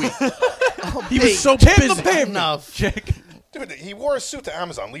this week. He was so busy. Enough. Dude, he wore a suit to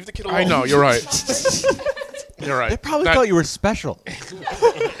Amazon. Leave the kid alone. I know. You're right. You're right. They probably That- thought you were special.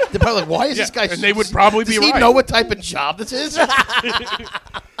 They're probably like, why is this guy? and they would probably Does be he right. know what type of job this is?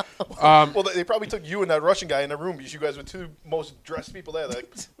 Well, they probably took you and that Russian guy in the room because you guys were two most dressed people there. They're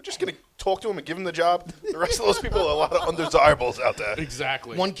like, we're just gonna talk to him and give him the job. The rest of those people are a lot of undesirables out there.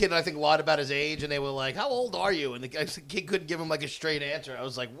 Exactly. One kid, I think, lied about his age, and they were like, "How old are you?" And the kid couldn't give him like a straight answer. I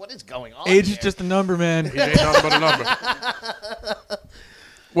was like, "What is going on?" Age is here? just a number, man. It ain't nothing but a number.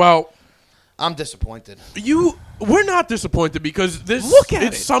 Well, I'm disappointed. we're not disappointed because this Look at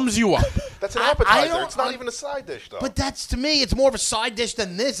it. sums you up. That's an I appetizer. don't- It's not even a side dish, though. But that's to me, it's more of a side dish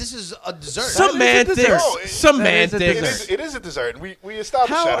than this. This is a dessert. Semantics. No, it- Semantics. that is a it is a dessert. And we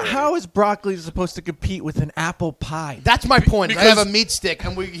established that already. How is broccoli supposed to compete with an apple pie? That's my point. I because- have a meat stick,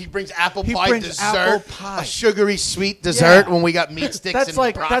 and he brings apple He pie brings dessert, apple pie. a sugary sweet dessert. Yeah. When we got meat sticks, and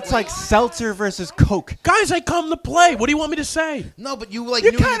broccoli. that's like seltzer versus Coke. Guys, I come to play. What do you want me to say? No, but you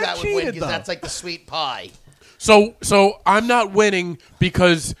You knew kinda that would win cheated, because though. that's like the sweet pie. So I'm not winning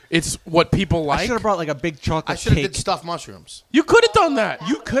because it's what people I like. should have brought like a big I chocolate should have cake. did stuffed mushrooms. You could have done that.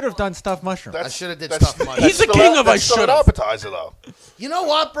 You could have done stuffed mushrooms. I should have did That's- stuffed mushrooms. He's the still king of I that's still an should've. appetizer, though. You know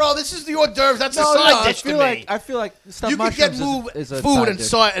what, bro? This is the hors d'oeuvres. That's a No, side I dish to feel me. like stuffed You could get mushrooms is a food side and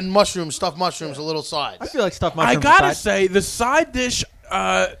dish. and mushrooms, stuffed mushrooms, a little side. I feel like stuffed I mushrooms. gotta aside. say the side dish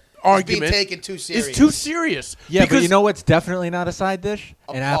argument taken too serious. is too serious. Yeah, because but you know what's definitely not a side dish?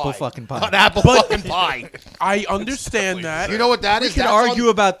 An apple pie. fucking pie. An apple fucking pie. I understand that. You know what that We is? can That's argue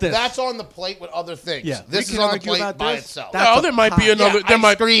about this. That's on the plate with other things. Yeah, This we is can on the argue plate about by this. itself. That's Oh, there might be pie. another. Yeah, there ice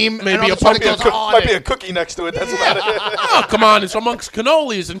might cream and maybe a other stuff pumpkin. that goes on Might be it. a cookie next to it. That's about it. Oh, come on! It's amongst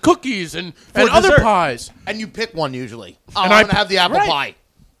cannolis and cookies and other dessert. pies. And you pick one usually. Oh, And I'm I- going to have the apple right. pie.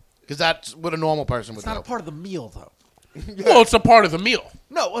 Because that's what a normal person would It's not a do. part of the meal, though. Well, it's a part of the meal.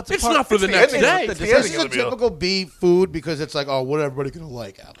 No, it's not for the the next ending of day. the- This ending is a of the meal. typical B food because it's like, oh, what everybody going to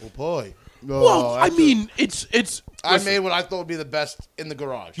like? Apple pie. Oh, Well, I that's mean, it's. I listen, made what I thought would be the best in the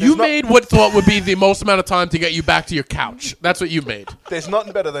garage. you made what thought would be the most amount of time to get you back to your couch. That's what you made. There's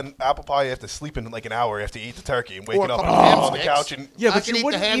nothing better than apple pie after sleeping like an hour after you eat the turkey and Or waking a up couple ham on the sticks. couch. And Yeah, I but can eat you the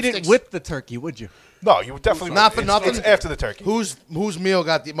wouldn't ham eat it sticks. with the turkey, would you? no, you would definitely Not for it's- nothing. It's after the turkey. Whose meal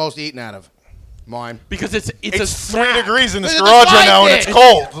got the most eaten out of? Mine. Because it's a It's 3 snack. degrees in this It's a garage right side now, and dish. it's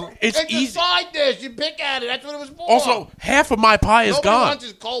cold. It's a easy. side dish. You pick at it. That's what it was for. Also, half of my pie is Nobody gone. wants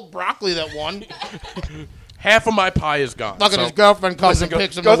his cold broccoli that one. Half of my pie is gone. Look at So- his girlfriend comes Listen, and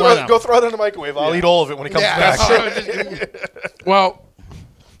picks him go, the winner. go throw it in the microwave. I'll eat all of it when he comes Yeah, back. that's Well,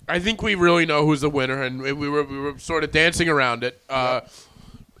 I think we really know who's the winner, and we were sort of dancing around it. The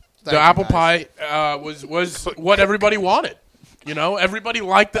Thank you, apple guys. pie was what everybody wanted. You know, everybody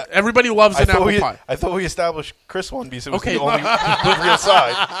liked it. Everybody loves an apple pie. I thought we established Chris won because it was Okay. the only real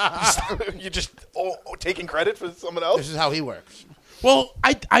side. You're just taking credit for someone else. This is how he works. Well,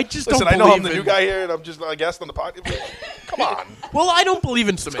 I just Listen, don't I know believe I'm the in, new guy here, and I'm just a guest on the podcast. Come on, Well, I don't believe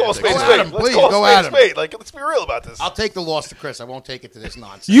in call a semantics. spade a Go at spade. him, Let's please, call go a at spade a him. spade. Like, let's be real about this. I'll take the loss to Chris. I won't take it to this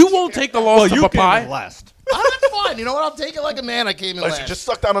nonsense. You won't take the loss of a pie. last. That's fine. You know what? I'll take it like a man. I came in Listen, last. just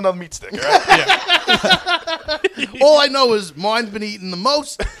suck down another meat stick, all right? All I know is mine's been eaten the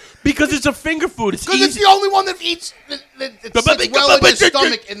most Because it's a finger food. It's because it's easy. the only one that eats that sits well in your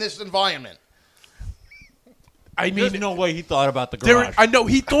stomach in this environment. I mean, There's no way he thought about the there, garage. I know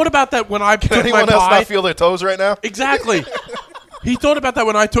he thought about that when I took my Anyone else pie. not feel their toes right now? Exactly. He thought about that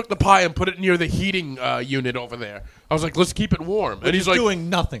when I took the pie and put it near the heating unit over there. I was like, let's keep it warm. And he's like, doing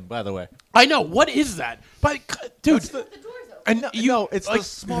nothing, by the way. I know. What is that? But, dude. And you No, it's like, the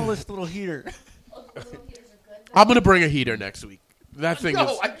smallest little heater. I'm going to bring a heater next week. That thing No,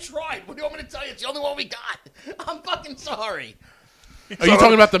 is. I tried. What do you want me to tell you? It's the only one we got. I'm fucking sorry. Are you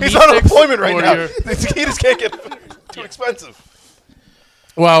talking about the He's meat on sticks, unemployment right or now. your- The heaters can't get too expensive.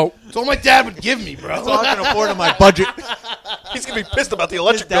 Well, It's all my dad would give me, bro. That's all I can afford on my budget. He's gonna be pissed about the His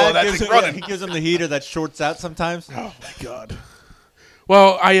electric bill and dad that gives thing him, yeah, running. he gives him the heater that shorts out sometimes. oh my god.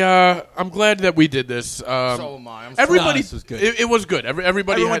 Well, I'm glad that we did this. So am I. I'm Everybody, No, this was good. It was good.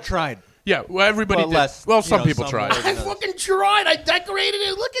 Everybody Everyone had tried. Yeah, well, everybody Well, did. less, Well, you some know, people some tried. more I than others. fucking tried. I decorated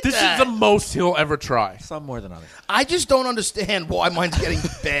it. Look at This that. is the most he'll ever try. Some more than others. I just don't understand why mine's getting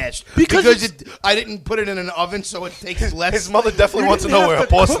bashed. Because I didn't put it in an oven, so it takes less. His mother definitely wants to know where her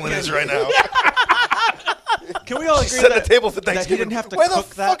porcelain is right now. Can we all She agree set that the table for that he Thanksgiving. didn't have to Where the cook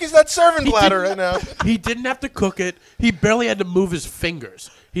that? fuck is that serving He platter didn't- right now? He didn't have to cook it. He barely had to move his fingers.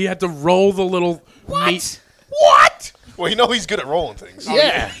 He had to roll the little meat. What? Well, you know he's good at rolling things.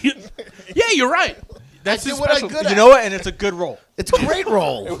 Yeah. Yeah, you're right. That's I his did what I special. could You know what? And it's a good roll. It's a great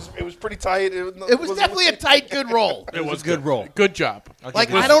roll. It was pretty tight. It was definitely a tight, good roll. It was a good roll. Good job.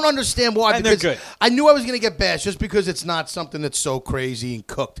 Like, I don't understand why. And they're Because good. I knew I was going to get bashed just because it's not something that's so crazy and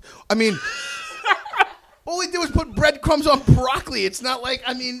cooked. I mean, all we did was put breadcrumbs on broccoli. It's not like,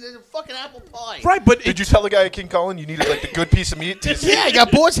 I mean, a fucking apple pie. Right, but Did you tell the guy at King Cullen you needed like the good piece of meat? Yeah, I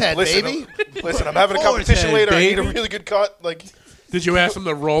got boar's head, Listen, baby. listen, I'm having a Boar's competition head, later. I need a baby. really good cut. Like, did you ask them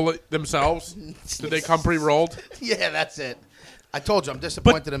to roll it themselves? Did they come pre-rolled? Yeah, that's it. I told you, I'm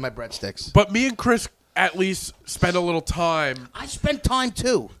disappointed in my breadsticks. But me and Chris at least spent a little time. I spent time,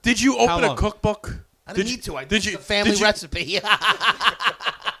 too. Did you open a long? cookbook? I didn't need to. I did did you- a family did you- recipe.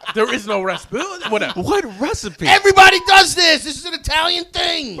 There is no recipe. Whatever. What recipe? Everybody does this. This is an Italian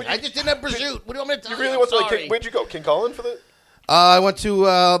thing. I just didn't have prosciutto. What do you want me to tell you you? really I'm want to like, sorry. where'd you go? King Cullen for the? I went to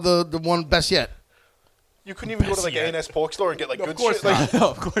the one best yet. You couldn't even go to like Best yet. A&S pork store and get like good course shit. Like,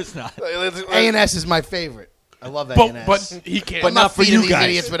 No, of course not. A&S is my favorite. I love But A&S. he can't. I'm not not for feeding you these guys.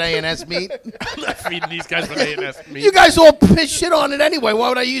 idiots with A&S meat. I'm not feeding these guys with A&S meat. You guys all piss shit on it anyway. Why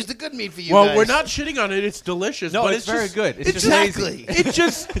would I use the good meat for you well, guys? we're not shitting on it. It's delicious. No, but it's very just, good. It's Exactly. just lazy. It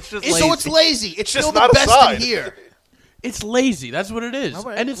just It's just So lazy. it's lazy. It's just still the not a best side. in here. it's lazy. That's what it is. All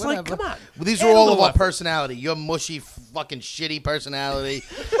right, and it's like, whatever. come on. Well, these Add are a all of little our effort. personality. Your mushy, fucking shitty personality.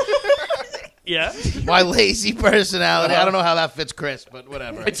 Yeah. My lazy personality. I don't know how that fits Chris, but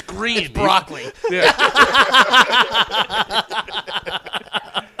whatever. It's green. It's broccoli. Yeah.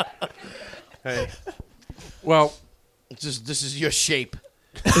 Hey. Well, It's just this is your shape.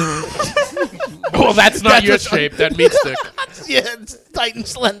 Well, that's not your shape. That meat stick. Yeah, it's tight and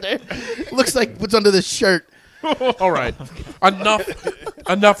slender. Looks like what's under this shirt. All right,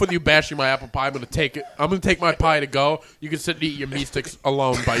 enough with you bashing my apple pie. I'm gonna take it. I'm gonna take my pie to go. You can sit and eat your meat sticks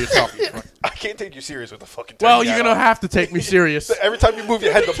alone by yourself. I can't take you serious with the fucking. Well, turkey you're hat gonna on. have to take me serious. Every time you move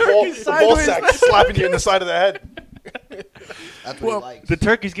your head, the ball sack is slapping you in the side of the head. That's what he likes. The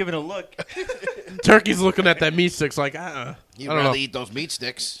turkey's giving a look. Turkey's looking at that meat sticks like, He'd I don't rather know. eat those meat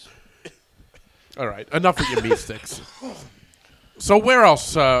sticks. All right, enough with your meat sticks. So where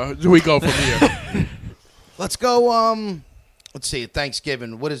else do we go from here? Let's go. Let's see.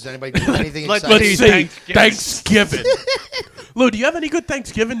 Thanksgiving. What is anybody do? Anything Let's exciting? Let's see. Thanksgiving. Lou, do you have any good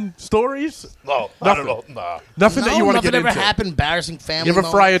Thanksgiving stories? No, not at all. Nah. Nothing that you want to get nothing ever into. happened. Embarrassing family. You ever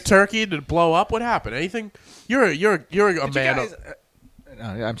fry a moments? turkey? Did it blow up? What happened? Anything? You're a man. No,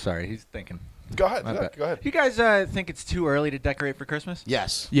 I'm sorry. He's thinking. Go ahead. My Yeah, bad. go ahead. You guys think it's too early to decorate for Christmas?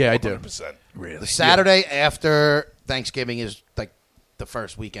 Yes. Yeah, I do. 100%. The Saturday after Thanksgiving is like the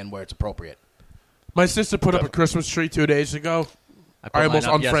first weekend where it's appropriate. My sister put up a Christmas tree 2 days ago. put I mine almost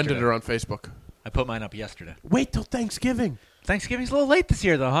up unfriended yesterday. her on Facebook. I put mine up yesterday. Wait till Thanksgiving. Thanksgiving's a little late this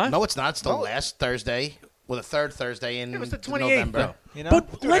year, though, huh? No, it's not. It's the last Thursday. Well, the third Thursday in It was the 28th, November. though. You know?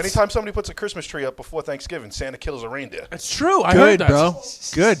 But Dude, let's, anytime somebody puts a Christmas tree up before Thanksgiving, Santa kills a reindeer. It's true. I heard good, that. bro.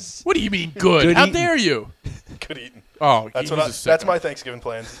 Good. What do you mean good? Good How eating. dare you? Good eating. Oh, That's he's what. a That's sicko. my Thanksgiving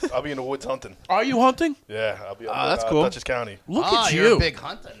plans. I'll be in the woods hunting. Are you hunting? Yeah, I'll be. that's cool. Dutchess County. Look Oh, at you're you. a big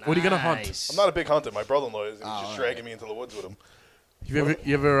hunter. What are you gonna hunt? Nice. I'm not a big hunter. My brother-in-law is. He's Oh, just dragging me into the woods with him. You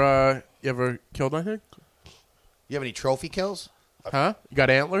ever killed anything? You have any trophy kills? Huh? You got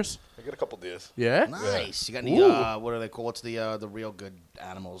antlers? I get a couple deers. Yeah. Nice. You got any? Ooh. What are they called? What's the real good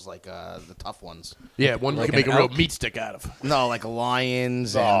animals like the tough ones? Yeah, one Like you can make an a real elk? meat stick out of. No, like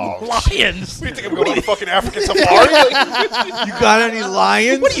lions. And Oh, Lions. what do you think I'm going to fucking African safari? Like, You got any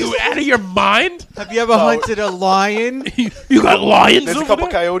lions? What are you out of your mind? Have you ever hunted a lion? You got lions there's a over couple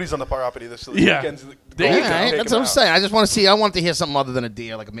there? coyes on the property this Yeah. weekend's. There All you go. right, Take that's them what I'm out. saying. I just want to see. I want to hear something other than a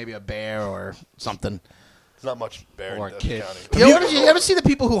deer, like maybe a bear or something. There's not much bear Or in a Dutchess kid. County. Yeah, did you ever see the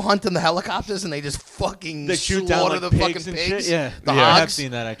people who hunt in the helicopters and they just fucking They shoot slaughter down like the pigs fucking and pigs? shit. Yeah, the yeah, I have hogs?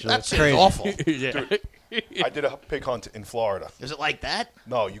 seen that actually. That That's shit's crazy. awful. yeah. I did a pig hunt in Florida. Is it like that?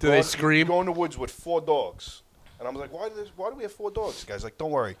 No, you Do go they in- scream? You go in the woods with 4 dogs, and I was like, why do we have 4 dogs? The guy's like,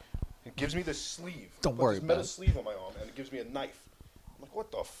 don't worry. It gives me this sleeve. Don't Put worry this about metal it. sleeve on my arm, and it gives me a knife. I'm like,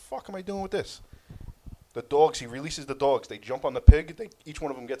 what the fuck am I doing with this? The dogs. He releases the dogs. They jump on the pig. Each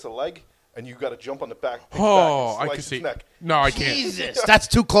one of them gets a leg, and you got to jump on the back. Pig's Oh, back I and can slice see. its neck. No, I can't. Jesus, that's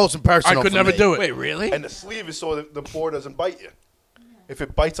too close and personal. I could for never me. do it. Wait, really? And the sleeve is so that the boar doesn't bite you. If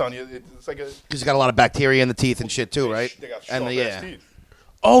it bites on you, it's like a. Because you got a lot of bacteria in the teeth and shit too, right? They got And sharp ass teeth.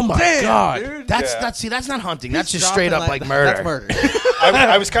 Oh my god. Dude. That's Yeah. that's not hunting. That's He's just straight up dropping like murder. That's murder.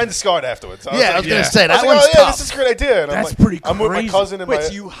 I was kind of scarred afterwards. Yeah, I was gonna Yeah. say I that was like, one's oh, yeah, tough. this is a great idea. And That's I'm like, pretty I'm with my crazy. cousin and Wait, my.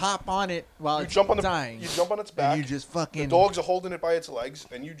 so you hop on it while You it's jump on the. dying? You jump on its back. And you just fucking. The dogs are holding it by its legs,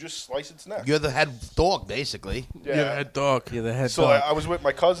 and you just slice its neck. You're the head dog, basically. Yeah. You're the head dog. You're the head So dog. I was with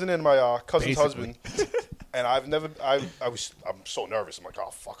my cousin and my cousin's Basically. husband, and I'm so nervous. I'm like, oh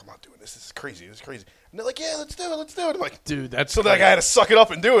fuck, I'm not doing this. This is crazy. This is crazy. And they're like, yeah, let's do it. I'm like, Dude, that's so like I had to suck it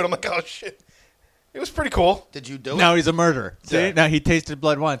up and do it. I'm like, oh shit. It was pretty cool. Did you do Now it? he's a murderer. See? Yeah. Now he tasted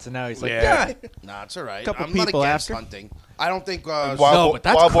blood once, and now he's like, Yeah. yeah. Nah, it's all right. Couple I'm not people against after. hunting. I don't think. Wild but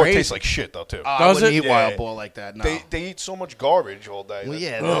that's boar crazy. tastes like shit though too. I Does wouldn't it? eat wild boar like that. No. They eat so much garbage all day. well,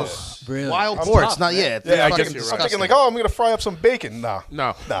 yeah, That- those Really? wild That's boar. tough, It's not. man. Yeah, it's Yeah, I fucking guess you're right. I'm disgusting. thinking like, oh, I'm gonna fry up some bacon. Nah,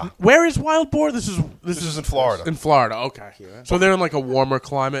 No. nah. Where is wild boar? This This is in Florida. in Florida. Okay. So they're in like a warmer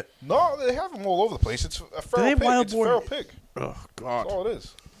climate. No, they have them all over the place. It's a feral they have pig. wild It's boar? a feral pig. Oh That's god. all it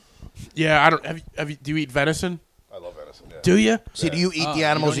is. Yeah, I don't. Have you? Do you eat venison? I love venison. Yeah. Do you? See, do you eat Oh, the you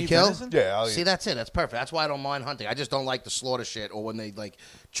animals don't you eat kill? venison? Yeah, I'll See, eat. that's it. That's perfect. That's why I don't mind hunting. I just don't like the slaughter shit or when they like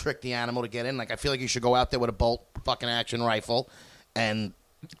trick the animal to get in. Like I feel like you should go out there with a bolt fucking action rifle and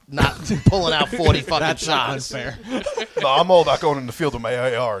not pulling out 40 fucking That's not shots. unfair. No, I'm all about going in the field with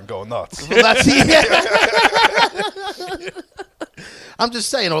my AR and going nuts. Well, that's I'm just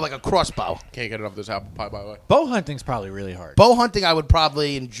saying, or like a crossbow. Can't get enough of this apple pie, by the way. Bow hunting's probably really hard. Bow hunting, I would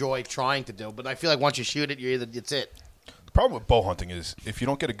probably enjoy trying to do, but I feel like once you shoot it, it's it. The problem with bow hunting is if you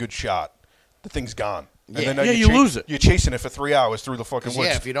don't get a good shot, the thing's gone. And Yeah. then Yeah, you lose it. You're chasing it for 3 hours through the fucking 'Cause, woods.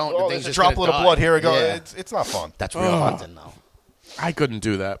 yeah, if you don't, the oh, thing's there's a just gonna droplet of die. blood. Here it goes. Yeah. It's not fun. That's real hunting, though. I couldn't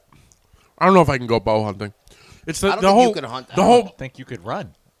do that. I don't know if I can go bow hunting. It's the, I don't the think whole you could hunt. the whole. I think you could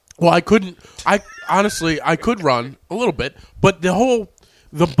run. Well, I couldn't. I honestly, I could run a little bit, but the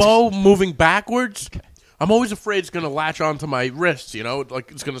bow moving backwards. I'm always afraid it's gonna latch onto my wrists. You know,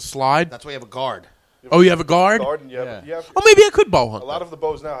 like it's gonna slide. That's why you have a guard. Oh, you have a guard? And Yeah. you have Oh, maybe I could bow hunt. a lot of the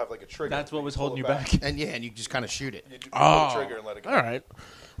bows now have like a trigger. That's what was pull holding it you back. And you just kind of shoot it. You pull Oh. the trigger and let it go. All right.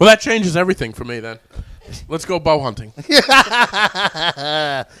 Well, that changes everything for me then. Let's go bow hunting.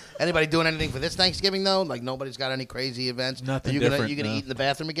 Anybody doing anything for this Thanksgiving though? Like nobody's got any crazy events. Nothing Are you gonna different, you gonna no. eat in the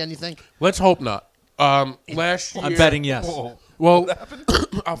bathroom again? You think? Let's hope not. Last year, I'm betting yes. Well,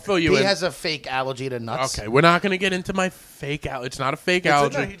 I'll fill you He in. has a fake allergy to nuts. Okay, we're not going to get into my fake allergy. It's not a fake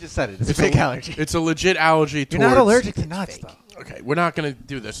allergy. No, you just said it. It's a fake allergy. It's a legit allergy. You're not allergic to nuts, though. Okay, we're not going to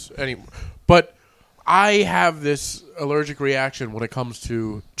do this anymore. But I have this allergic reaction when it comes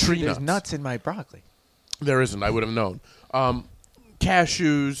to tree There's nuts. nuts in my broccoli. There isn't. I would have known.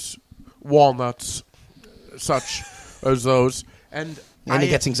 Cashews, walnuts, such as those. And And he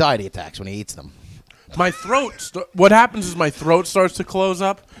gets anxiety attacks when he eats them. my throat. What happens is my throat starts to close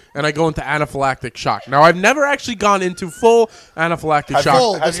up, and I go into anaphylactic shock. Now, I've never actually gone into full anaphylactic shock.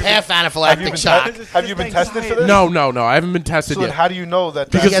 Full, Have there's you half Have you anaphylactic been, shock. have you been tested for this? No, I haven't been tested So then yet. how do you know that?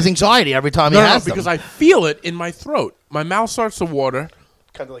 He That's has anxiety every time he No, has them. because I feel it in my throat. My mouth starts to water.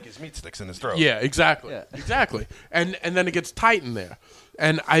 kind of like his meat sticks in his throat. Yeah, exactly, Yeah. exactly. And then it gets tight in there,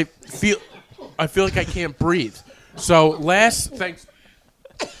 and I feel like I can't breathe. So last thanks.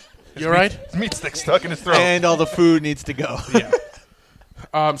 You all right? His meat sticks stuck in his throat. And all the food needs to go.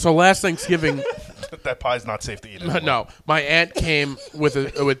 Yeah. So last Thanksgiving, That pie's not safe to eat anymore. no, my aunt came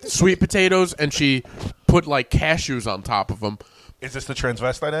with sweet potatoes, and she put like cashews on top of them. Is this the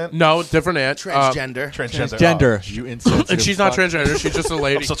transvestite aunt? No, different aunt. Transgender. Transgender. Gender, you insensitive And she's not fuck. transgender. She's just a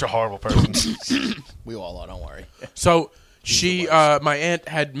lady. I'm such a horrible person. We all are. Don't worry. So she, my aunt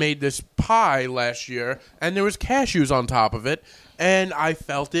had made this pie last year, and there was cashews on top of it, and I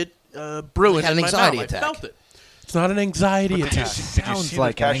felt it brilliant. You had an in my anxiety mouth. attack. I felt it. It's not an anxiety Did you attack. Sounds see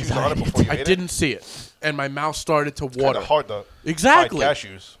like the an cashews on it anxiety before you I ate didn't see it, and my mouth started to it? Kind water. of hard to Exactly. hide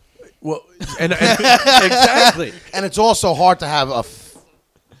cashews. Well, and exactly. And it's also hard to have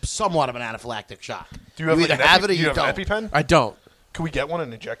somewhat of an anaphylactic shock. Do you have either like an have it or do you have an don't. EpiPen? I don't. Can we get one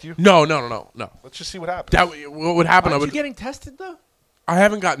and inject you? No. Let's just see what happens. That what would happen? Aren't I you would. getting tested, though? I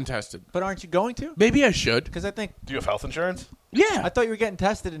haven't gotten tested. But aren't you going to? Maybe I should. Because I think Do you have health insurance? Yeah, I thought you were getting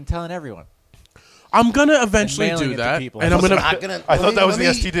tested and telling everyone. I'm gonna eventually mailing do it to that, people. and I'm Listen, gonna. I'm not gonna- I let thought me- that was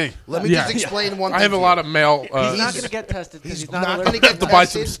let the me- STD. Let me Yeah. just explain one thing. I have a to lot you. of mail. He's not He's- going to get tested because He's he's not not going allergic to get to buy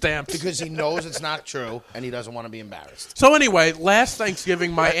some tested stamps. because he knows it's not true and he doesn't want to be embarrassed. So anyway, last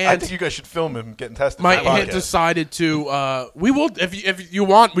Thanksgiving, my I aunt. think you guys should film him getting tested. My for the aunt podcast. decided to. We will, if you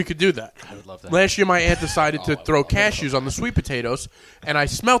want, we could do that. I would love that. Last year, my aunt decided to throw cashews on the sweet potatoes, and I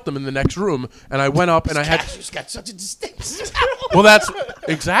smelt them in the next room. And I went up and I had. Cashews got such a distinct smell. Well, that's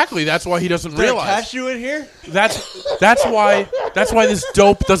exactly. That's why he doesn't realize. cashew in here? That's why this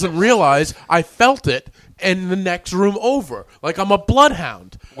dope doesn't realize I felt it in the next room over, like I'm a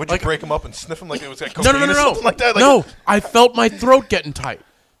bloodhound. Would you Like, break him up and sniff him like it was like no, cocaine or no. something like that? Like, No, I felt my throat getting tight.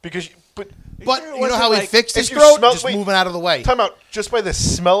 because But you know wasn't how he like- fixed if his you throat? smell- Just wait. moving out of the way. time out. Just by the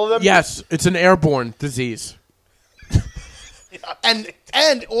smell of them. Yes, it's an airborne disease.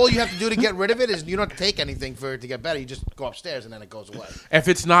 And all you have to do to get rid of it is you don't have to take anything for it to get better. You just go upstairs and then it goes away. If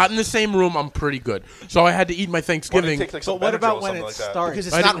it's not in the same room, I'm pretty good. So I had to eat my Why don't you Thanksgiving. take, like, some But what Benadryl about or when something it like that? starts? Because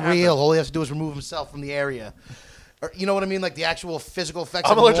it's I not didn't have real. All he has to do is remove himself from the area. Or, you know what I mean? Like the actual physical effects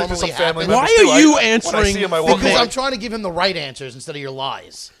I'm that allergic to normally some family happen. Why members. too. are you When I answering see him, I the walk Because away. I'm trying to give him the right answers instead of your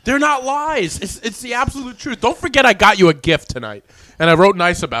lies. They're not lies. It's the absolute truth. Don't forget I got you a gift tonight, and I wrote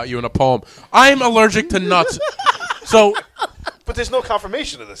nice about you in a poem. I'm allergic to nuts. So But there's no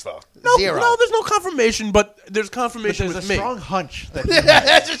confirmation of this, though. Zero. no, there's no confirmation, but there's confirmation There's a with me. strong hunch that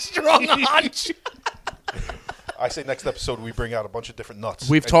That's a strong hunch. I say next episode we bring out a bunch of different nuts.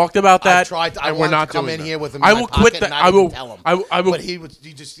 We've And talked about that. I tried. I and we're wanted not to come doing in that. here with him. I in my will pocket quit the. and not I will. even tell him. I will. But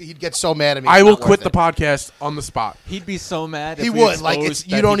he'd get so mad at me. I it's will not quit worth the it. podcast on the spot. he'd be so mad if He we would like exposed it's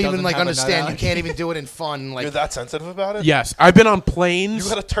that you don't he even doesn't like have a nut understand. You allergy. can't even do it in fun. Like You're that sensitive about it? Yes, I've been on You planes.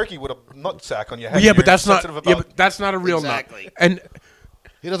 got a turkey with a nut sack on your head. Yeah, You're but that's not. sensitive Yeah, about- but that's not a real Exactly. nut. And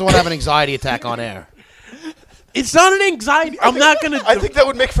he doesn't want to have an anxiety attack on air. it's not an anxiety. I'm not gonna. I think that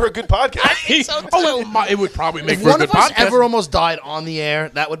would make for a good podcast. It would probably make If for a one good of us podcast. ever almost died on the air,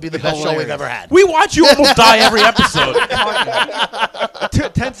 that would be the best show we've ever had. We watch you almost die every episode.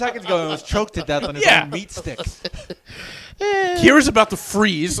 10 seconds ago, he was choked to death on his Yeah. own meat sticks. Kira's about to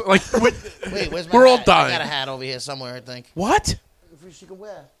freeze. Like Wait, where's my We're all hat? dying. I got a hat over here somewhere, I think. what? She can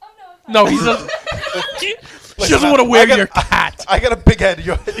wear. No, he doesn't. She doesn't want to wear your hat. I got a big head.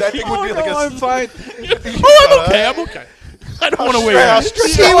 That thing would be like a. I'm fine. Oh, I'm okay. I'm okay. I don't want to wear your I'll hat.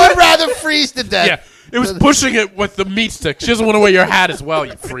 stretch She would rather freeze to death. Yeah, it was pushing it with the meat stick. She doesn't want to wear your hat as well,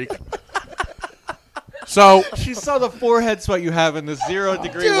 you freak. So She saw the forehead sweat you have in the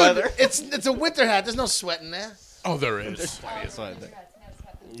 0-degree weather. it's a winter hat. There's no sweat in there. there is.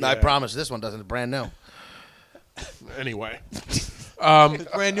 No, I promise this one doesn't. It's brand new. Anyway, It's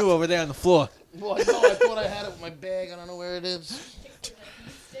brand new over there on the floor. Well, I thought I had it with my bag. I don't know where it is.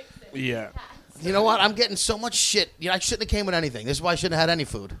 yeah. You know what? I'm getting so much shit. I shouldn't have came with anything. This is why I shouldn't have had any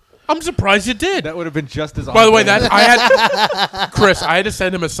food. I'm surprised you did. That would have been just as. By the way, that I had Chris. I had to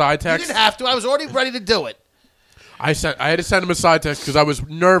send him a side You text. didn't have to. I was already ready to do it. I had to send him a side text because I was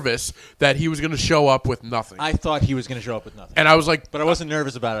nervous that he was going to show up with nothing. I thought he was going to show up with nothing, And I was like, but I wasn't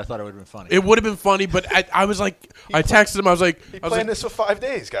nervous about it. I thought it would have been funny. it would have been funny, but I was like, I texted him. I was like, He planned this for 5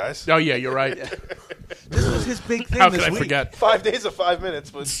 days, guys. oh yeah, you're right. This was his big thing. How this could I week. forget? 5 days or 5 minutes,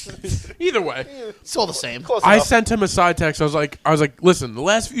 but Either way, It's all the same. close I enough. sent him a side text. I was like, listen, the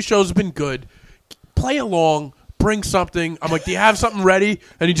last few shows have been good. Play along, bring something. I'm like, do you have something ready?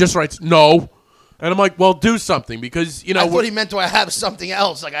 And he just writes, no. And I'm like, well, do something because I thought he meant, do I have something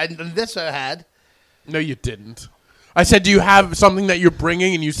else? Like this I had. No, you didn't. I said, do you have something that you're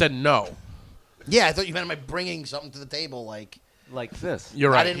bringing? And you said no. Yeah, I thought you meant am I bringing something to the table? Like this. You're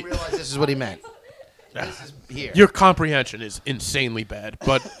right. I didn't realize this is what he meant. This is here. Your comprehension is insanely bad.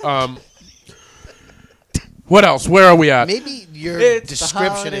 But what else? Where are we at? Maybe your It's the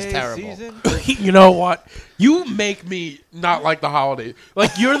description is holiday terrible. season. You know what? You make me not like the holiday.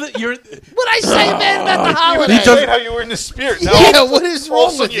 Like you're. What I say, man, about the You were holiday? just- saying how you were in the spirit. Now Yeah, what is all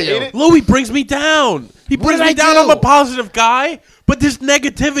of a wrong sudden with you hate you? it? Louis brings me down. He brings did me I down. do? I'm a positive guy, but this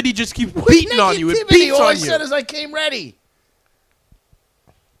negativity just keeps beating on you. It Negativity, beats all I on said you. is I came ready.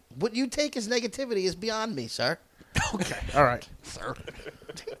 What you take as negativity is beyond me, sir. Okay. All right, sir.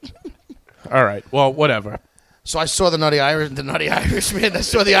 All right. Well, whatever. So I saw the Nutty Irishman. I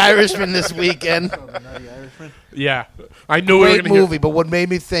saw the Irishman this weekend. Yeah, I knew we were Great going to movie, but what made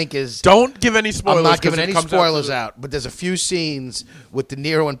me think is Don't give any spoilers. I'm not 'cause giving it any comes spoilers to the- out, but there's a few scenes with De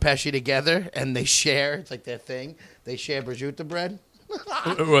Niro and Pesci together, and they share. It's like their thing. They share prosciutto bread.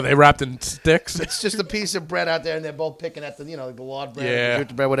 Were they wrapped in sticks? It's just a piece of bread out there, and they're both picking at the the lard bread, Yeah.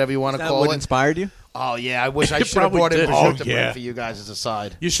 prosciutto bread, whatever you want Is to that call what it. inspired you? Oh yeah, I wish I It should have probably brought in did. prosciutto Oh, yeah. bread for you guys as a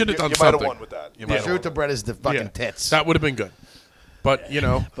side. You should have You done might have something. won with that. You might have won. Prosciutto bread is the fucking tits. That would have been good. But, you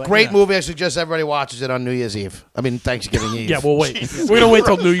know. But, Great yeah. movie. I suggest everybody watches it on New Year's Eve. I mean Thanksgiving Eve. Yeah, we'll wait. We're going to wait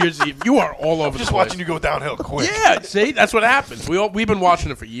till New Year's Eve. You are all over Just the place. watching you go downhill quick. Yeah, see? That's what happens. We've been watching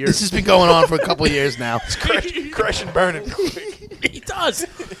it for This years. has been going on for a couple of years now. Crash and burning quick. He does.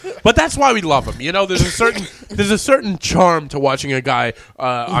 But that's why we love him. You know, there's a certain charm to watching a guy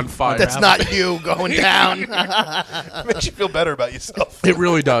on fire. That's not you going down. Makes you feel better about yourself. It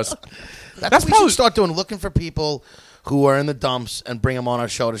really does. That's what we probably- should start doing. Looking for people who are in the dumps and bring them on our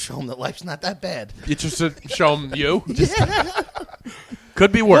show to show them that life's not that bad. You just to show him you.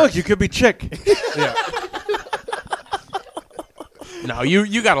 Could be worse. Look, you could be chick. Yeah. No,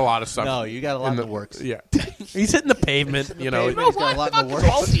 you got a lot of stuff. No, you got a lot in the works. Yeah. He's hitting the pavement, you know. He's got a lot in the works.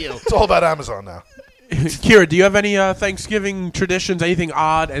 Both of you. It's all about Amazon now. Kira, do you have any Thanksgiving traditions? Anything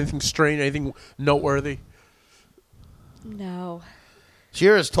odd? Anything strange? Anything noteworthy? No.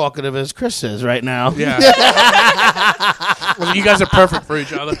 You're as talkative as Chris is right now. Yeah. Well, you guys are perfect for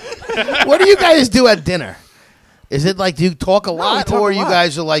each other. What do you guys do at dinner? Is it like, do you talk a lot, talk or a you lot.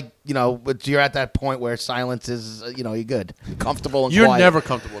 guys are like, but you're at that point where silence is, you're good, comfortable and You're quiet? never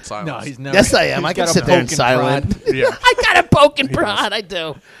comfortable with silence. No, he's never. Yes, I am. I He's can got a sit there in poking silent. prod. Yeah. I got a poke and prod. I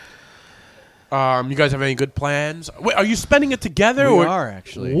do. You guys have any good plans? Wait, are you spending it together? We or? are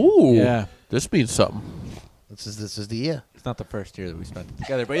actually. Ooh. Yeah. This means something. This is the year. It's not the first year that we spent it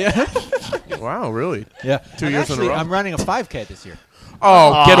together, but yeah. Wow, really? Yeah. 2 years in a row? I'm running a 5K this year.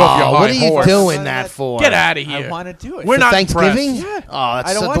 Oh, get off your high What are you horse. doing that for? Get out of here. I want to do it. We're For not Thanksgiving? impressed. Oh, that's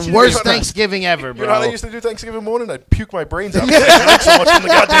I don't want the you to worst do that. Thanksgiving ever, You know how bro. they used to do Thanksgiving morning? I'd puke my brains out. Because I drank so much from the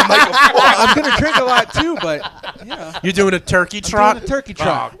goddamn night before. I'm going to drink a lot too, but you know, You're doing a turkey I'm trot? doing a turkey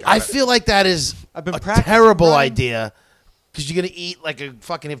trot. Oh, I feel like that is I've been a practicing terrible running. idea because you're gonna eat like a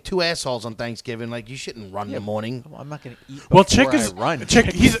fucking have two assholes on Thanksgiving. Like you shouldn't run in the morning. I'm not going to eat. well, before Chick is I run. Chick.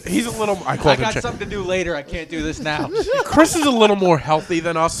 He's a little. I call I him got Chick. something to do later. I can't do this now. Chris is a little more healthy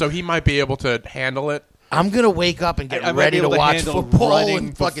than us, so he might be able to handle it. I'm gonna wake up and get I might ready be to able watch handle football running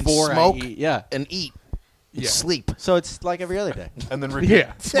and fucking before I smoke eat. Yeah. and eat and Yeah. sleep. So it's like every other day. And then repeat.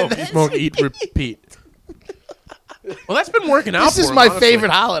 Yeah, smoke, eat, repeat. Well, that's been working out. This for is him, my honestly.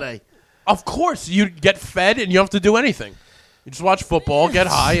 favorite holiday. Of course, you get fed and you don't have to do anything. You just watch football, get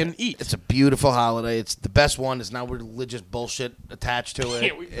high, and eat. It's a beautiful holiday. It's the best one. There's no religious bullshit attached to it.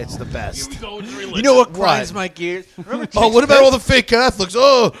 Here we go. It's the best. You know what grinds Right. my gears? Remember Oh, what about all the fake Catholics?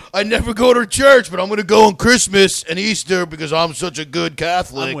 Oh, I never go to church, but I'm going to go on Christmas and Easter because I'm such a good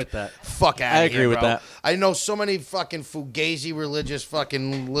Catholic. I'm with that. Fuck out I of here, agree with bro. that. I know so many fucking fugazi religious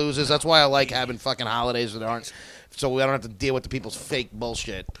fucking losers. That's why I like having fucking holidays that aren't, so I don't have to deal with the people's fake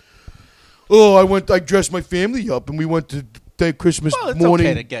bullshit. Oh, I dressed my family up and we went to Christmas Well, it's morning.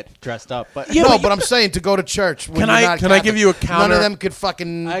 okay to get dressed up, but Yeah, no, but but I'm saying to go to church. When Can you're I- not can I Catholic. give you a None counter? of them could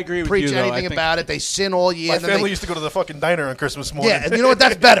fucking I agree with preach you, though. anything I think- about it. They sin all year. My and then family they, used to go to the fucking diner on Christmas morning. yeah, and you know what?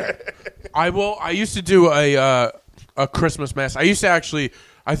 That's better. I used to do a Christmas mass. I used to actually.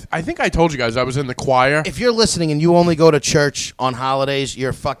 I think I told you guys I was in the choir. If you're listening and you only go to church on holidays,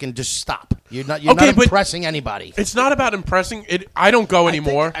 you're fucking just stop. You're not Okay, but- impressing anybody. It's not about impressing. I don't go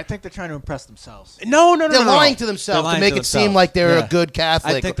anymore. I think they're trying to impress themselves. No. They're no. lying to themselves They're to lying make to it seem themselves. like they're Yeah. a good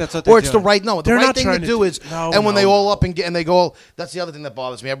Catholic. I think that's what or they're it's doing. the right. No, the They're right not thing to trying to do do- is, No, and when they no, all no. up and they go. That's the other thing that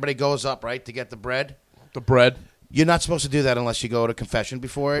bothers me. Everybody goes up right to get the bread. The bread. You're not supposed to do that unless you go to confession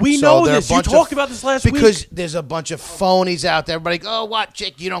before it. We So know there are a this. You bunch of- talked about this last because week. there's a bunch of phonies out there. Everybody, oh, what,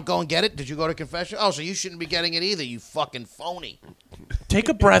 chick? You don't go and get it? Did you go to confession? Oh, so you shouldn't be getting it either, you fucking phony. Take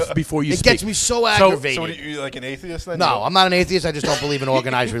a breath before you It speak. gets me so aggravated. So what, are you like an atheist then? No, I'm not an atheist. I just don't believe in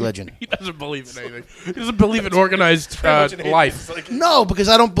organized religion. He doesn't believe in anything. He doesn't believe in organized Pretty much an atheist. life. Like, No, because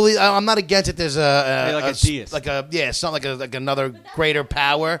I don't believe. I'm not against it. There's You're like a deist. it's not like another greater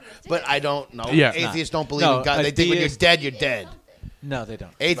power. But I don't know. Yeah. Atheists don't believe No, in God. a They think when you're deist- dead, you're dead. No, they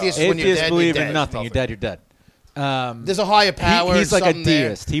don't. Atheists, when you're Atheists dead, believe you're in dead. nothing. You're dead. You're dead. There's a higher power. He's like a something there.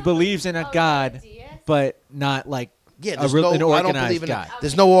 deist. He believes in a God, but not like Yeah, an there's no. organized I don't believe in. God.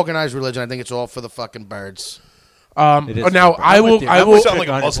 There's no organized religion. I think it's all for the fucking birds. It is Now super. I I'm will. with you. I I'm will. with sound you like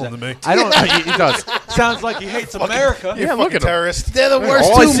a 100%. Muslim to me. I don't. He does. Sounds like he hates America. You Yeah, look fucking at him. terrorist. They're the worst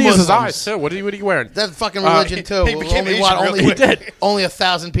All I two see is his Muslims. eyes. So what are you wearing? That's fucking religion he- too. he became only Asian what? real Only quick. He did. Only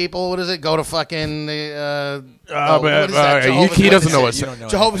 1,000 people. What is it? Go to fucking. What is but, that? Jehovah's he doesn't know Witnesses. what's. You don't know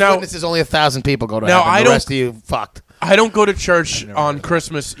Jehovah's Now- Witnesses. Only 1,000 people go to Now, heaven. I The don't- rest of you fucked. I don't go to church on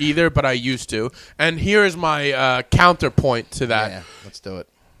Christmas either, but I used to. And here is my counterpoint to that. Yeah, let's do it.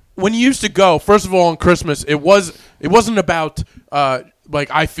 When you used to go, first of all, on Christmas, it wasn't about like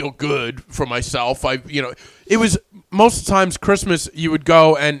I feel good for myself. It was most of the times Christmas you would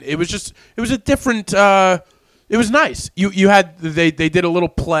go and it was a different. It was nice. You had they did a little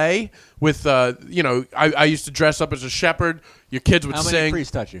play with I used to dress up as a shepherd. Your kids would How many sing.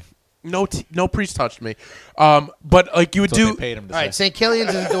 priests touch you? No priest touched me. But like you would That's what do. they paid him to All right, say. St.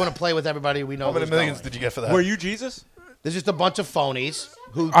 Killian's isn't doing a play with everybody we know. How many who's millions going. did you get for that? Were you Jesus? There's just a bunch of phonies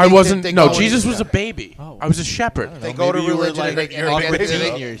who. I think wasn't. that they No, go Jesus in- was a baby. Oh. I was a shepherd. They go to Maybe you were religion and like they- you're and like they get-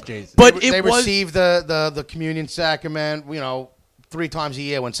 15 they- years, Jesus. But they it was. receive the communion sacrament, 3 times a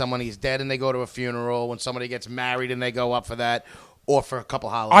year when somebody's dead and they go to a funeral, when somebody gets married and they go up for that, or for a couple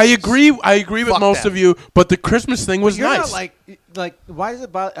holidays. I agree. I agree with Fuck most them. of you, but the Christmas thing was You're nice not like why does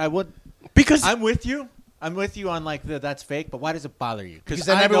it bother? I would. because I'm with you. I'm with you on like that's fake, but why does it bother you? Because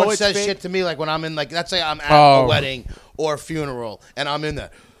then I know everyone it's says fake. shit to me like when I'm in let's say I'm at Oh. a wedding or a funeral and I'm in there.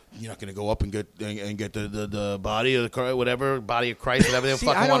 You're not gonna go up and get the body of the Christ, whatever body of Christ, whatever they See,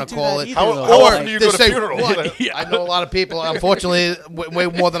 fucking I want don't to do call that it. either, How- though. how Or often do you they go to say- funerals? well, I know a lot of people, unfortunately, way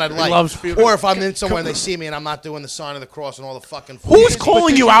more than I'd like. loves funerals. Or if I'm in somewhere and they see me and I'm not doing the sign of the cross and all the fucking. who's fucking-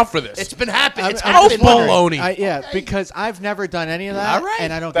 calling you out for this? It's been happening. It's Oh, happened. baloney. Yeah, because I've never done any of that, All right.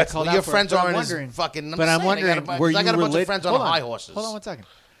 and I don't That's- get called Well, your out for friends it. But aren't I'm as wondering, fucking. but I'm wondering, were you I got a bunch of relig- friends on Hold the high horses. Hold on one second.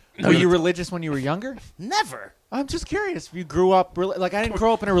 Were you religious when you were younger? Never. I'm just curious. If you grew up like I didn't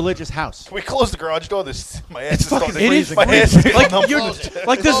grow up in a religious house. Can we close the garage door? My ass is starting to It is my ass freezing. is Like going you're, numb.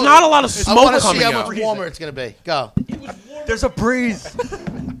 like there's not a lot of I smoke want to see coming how out. much warmer it's gonna be. Go. There's a breeze.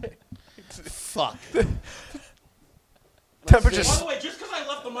 Fuck. Temperature. By the way, just because I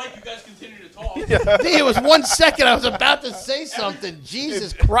left the mic, you guys continue to talk. D, it was 1 second. I was about to say something.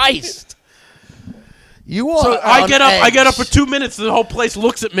 Jesus Christ. You are. So I on get up. I get up edge. for 2 minutes. And the whole place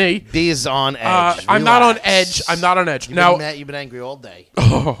looks at me. D is on edge. I'm not on Relax. edge. I'm not on edge. You've Now, been mad, you've been angry all day.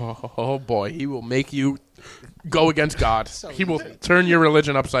 oh boy, he will make you go against God. He will turn your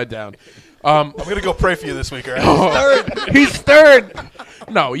religion upside down. I'm gonna go pray for you this week, all right? He's third.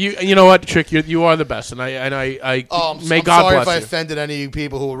 No, you know what, Chick? You are the best, and I Oh, may I'm God sorry bless if I you. offended any of you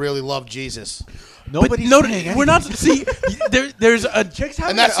people who really love Jesus. But Nobody's no, saying we're not. anything. See, there's a Chick's having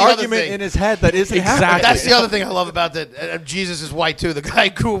And that's an the other argument thing. in his head that isn't Exactly. happening. That's the other thing I love about that. Jesus is white too. The guy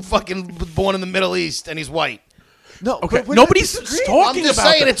grew fucking born in the Middle East and he's white. No, Okay, but we're nobody's not disagreeing. talking I'm just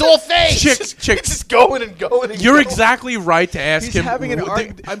about saying that. it's all fake. Chick. It's just going and going and You're going. exactly right to ask He's him. having an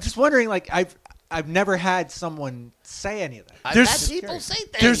argument. I'm just wondering, like, I've never had someone say any of that. I've There's- had people say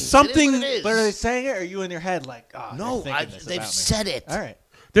things. there's something- It is what it is. But are they saying it, or are you in your head like, oh, No, they're thinking this they've about me? said it. All right.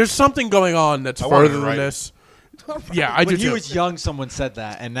 There's something going on that's I wanted further to than write it. this. Yeah, I do When he too. was young, someone said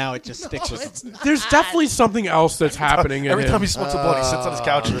that, and now it just sticks with It's him. not. There's definitely something else that's happening in Every him. time he smokes a blunt, he sits on his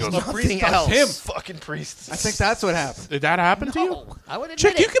couch and goes, Nothing "Fuck else. him, fucking priests." I think that's what happened. Did that happen to you? No, I would admit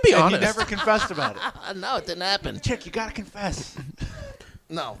Chick, you it. can be And honest. you never confessed about it. No, it didn't happen. Chick, you gotta confess.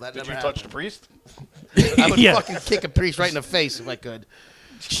 No, that Did never you happened. touch the priest? I would Yeah. fucking kick a priest right in the face if I could.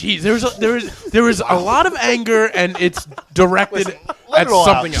 Jeez, there was a lot of anger, and it's directed Let at it all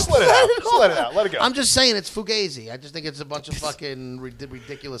something out. Just else. let it out. Just let it out. Let it go. I'm just saying it's fugazi. I just think it's a bunch of fucking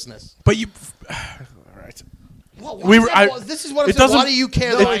ridiculousness. But you, all right. Well, We were- this is what I'm it saying. Why doesn't- do you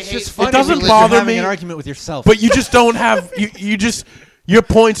care No, that I it's hate just funny. doesn't because bother you're having me. an argument with yourself. But you just don't have you just. Your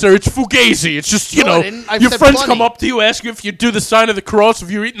points are it's fugazi. It's just No, I didn't. I've your said friends plenty. come up to you, ask you if you do the sign of the cross, if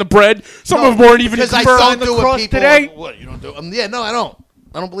you're eating the bread. Some of them weren't even because I confirmed. don't do the what cross people. today. What you don't do? Yeah, no, I don't.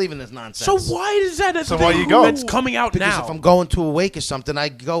 I don't believe in this nonsense. So why is that? A So thing why you go? That's coming out Because now. if I'm going to a wake or something, I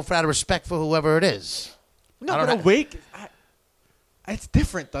go for out of respect for whoever it is. no, I don't but ha- awake. It's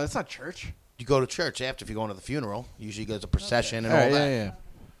different though. It's not church. You go to church after if you're going to the funeral. Usually there's a procession and All all right, that. yeah.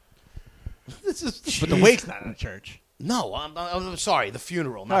 This is But the wake's not in a church. no. I'm sorry. The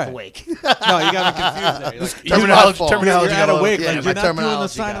funeral, not All the right. wake. No, you got me confused there. You're like, Terminology. you're at a wake, Yeah, like my you're not doing the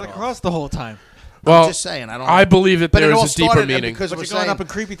terminology sign got of the off. cross the whole time. well, I'm just saying. I don't. I believe that But it there all is a deeper started meaning. because But we're you're going saying, up and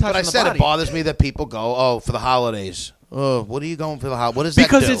creepy But touching I the said body. it bothers me that people go, for the holidays. Oh, what are you going for the holidays? What does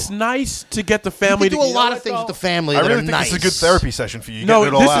Because that do? it's nice to get the You family can do a to lot of things with the family I that really are think nice. this is a good therapy session for you. No,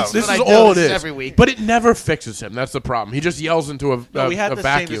 Getting it all out. this But is I do all it this is. every week. But it never fixes him. That's the problem. He just yells into a, No, we had a the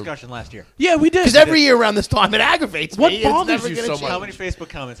vacuum. same discussion last year. Yeah, we did. Because every year around this time, it aggravates What me. It's bothers never you gonna so change. much? How many Facebook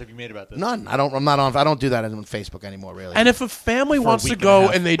comments have you made about this? None. I don't. I'm not on. I don't do that on Facebook anymore. Really. And if a family For a wants to week and a go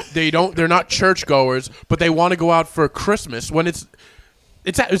half. and they're not churchgoers, but they want to go out for Christmas when it's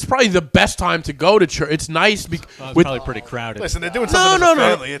probably the best time to go to church. It's nice It's with probably pretty crowded. Listen, they're doing No, something no, as a no.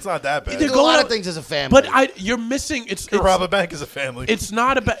 family. It's not that bad. you they're do a going lot out- of things as a family. but you're missing it's Could rob a bank as a family. it's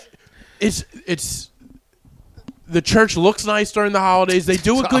not about it's the church looks nice during the holidays. They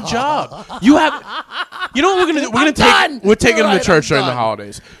do a good job. You know what we're gonna do? We're taking You're them to right, church I'm during the done.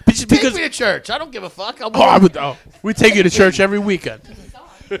 holidays. Take Because me to church. I don't give a fuck. we take you to church every weekend.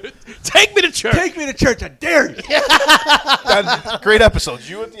 Take me to church. Take me to church, I dare you. Great episodes.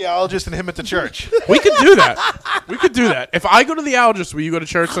 You a theologist and him at the church. We could do that. We could do that. If I go to the allergist, will you go to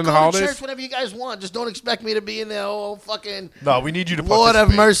church on the Go to holidays? church whenever you guys want. Just don't expect me to be in there. Oh, fucking No, we need you to Lord participate.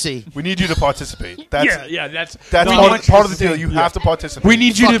 have mercy. We need you to participate. That's yeah, that's that's No, I part, want you part to of the deal. sing. You have to participate. we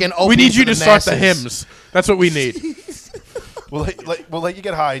need you Fucking to we open need you to to the start the masses. hymns. That's what we need. We'll let you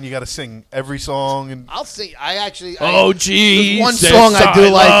get high and you got to sing every song and I'll sing. I actually. Oh, there's Jesus, one song I do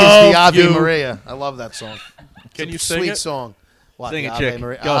like is the love Ave you. Maria. I love that song. Can It's you a sing sweet it? song. What, Sing the it, Ave chick.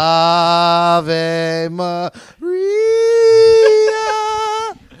 Maria? Go. Ave Maria.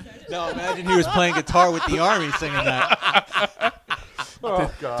 No, imagine he was playing guitar with the army singing that.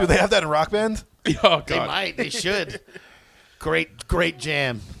 do they have that in Rock Band? Oh They God, might. They should. Great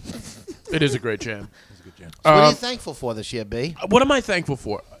jam. it is a great jam. So what are you thankful for this year, B? What am I thankful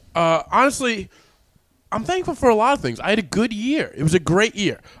for? Honestly, I'm thankful for a lot of things. I had a good year. It was a great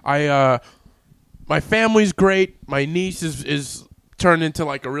year. My family's great. My niece is turned into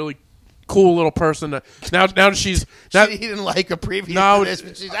like a really cool little person. Now she's now, He didn't like her previous No, to this,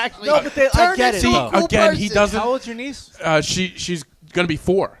 but she's actually No, but I turned get it, into though. a cool Again, he person. doesn't- How old's your niece? she's gonna be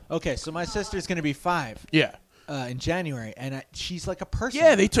 4. Okay, so my sister's going to be 5 Yeah, in January, and she's like a person.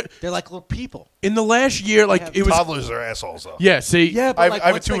 yeah. They took They're like little people. in the last year. Like have it was. Toddlers are assholes though. Yeah. See. Yeah, but I have, like, I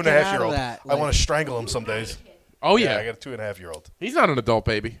have a once they 2.5 get out year of old. that, I want to strangle him some days. Oh Yeah, yeah. I got a 2.5 year old. He's not an adult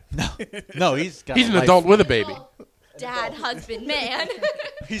baby. No, he's got He's a an life. adult with a baby. Dad, husband, man.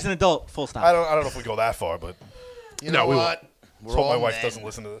 He's an adult. Full stop. I don't know if we go that far, but You No, know we what? let's hope my wife doesn't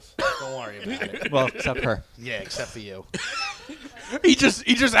listen to this. Don't worry about it. Well, except her. Yeah, except for you. He just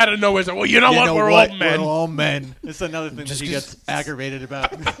out of nowhere said, "Well, you know what? We're all men." We're all men. It's another thing that he gets aggravated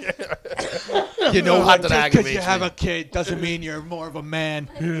about. You know what? That Just because aggravates you have me. a kid doesn't mean you're more of a man.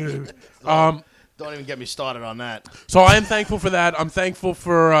 Don't even get me started on that. So I am thankful for that. I'm thankful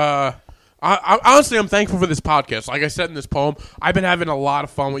for. Honestly, I'm thankful for this podcast. Like I said in this poem, I've been having a lot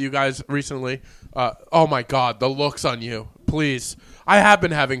of fun with you guys recently. Oh my God, the looks on you. Please, I have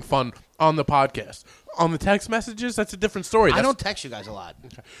been having fun on the podcast. On the text messages, that's a different story. I don't text you guys a lot.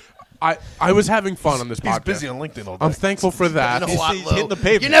 I was having fun on this He's podcast. busy on LinkedIn all day. I'm thankful for that. You know what, he's Lou? hitting the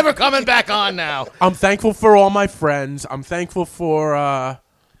pavement. You're never coming back on now. I'm thankful for all my friends. I'm thankful for.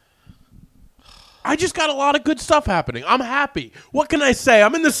 I just got a lot of good stuff happening. I'm happy. What can I say?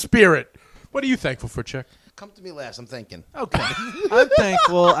 I'm in the spirit. What are you thankful for, Chick? Come to me last. I'm thinking. Okay. I'm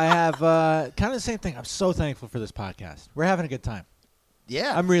thankful. I have kind of the same thing. I'm so thankful for this podcast. We're having a good time.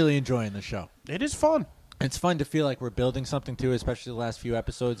 Yeah. I'm really enjoying the show. It is fun. It's fun to feel like we're building something too, especially the last few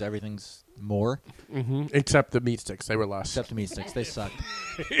episodes. Everything's more. Except the meat sticks. They were less. Except the meat sticks. They sucked.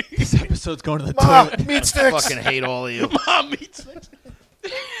 This episode's going to the Mom, toilet. meat sticks. fucking hate all of you. Mom, meat sticks.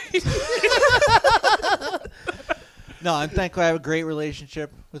 No, I'm thankful I have a great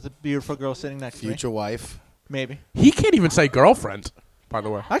relationship with a beautiful girl sitting next to me. Future wife. Maybe. He can't even say girlfriend, by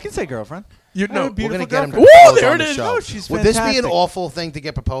the way. I can say girlfriend. You I have a know, We're beautiful gonna get him to girlfriend. Whoa, propose there on it the is. show. Oh, she's Would this be an fantastic. awful thing to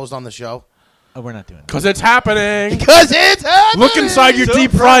get proposed on the show? Oh, we're not doing that. because it's happening. Because it's happening. Look inside your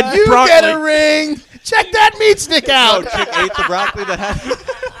deep fried You broccoli. get a ring. Check that meat stick out. Chick ate the broccoli that had.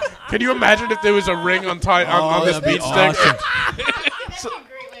 Can you imagine if there was a ring on this that'd be meat stick? awesome.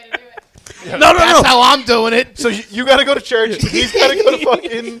 No. That's how I'm doing it. So you got to go to church. He's got to go to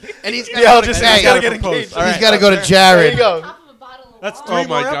fucking. And he's Yeah, I'll just say he's got to get engaged. He's got to go to There Jared. you go. That's Oh three my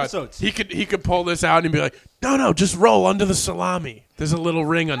more god. episodes. He could pull this out and be like, no, just roll under the salami. There's a little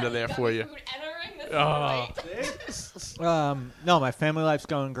ring under there for you. Oh. No, my family life's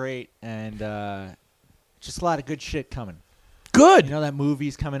going great, and just a lot of good shit coming. Good. You know that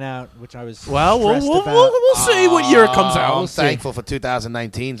movie's coming out, which I was Well, stressed we'll about. see what year it comes out. I'm We'll see. thankful for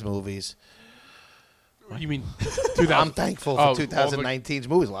 2019's movies. You mean I'm thankful Oh, for 2019's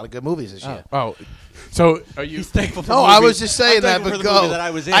movies. A lot of good movies this year. Oh, so are you? He's thankful for No, the I movie. was just saying I'm that, thankful but for the movie go. that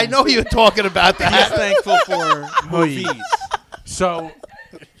I was in. I know you're talking about He's that. thankful for movies. So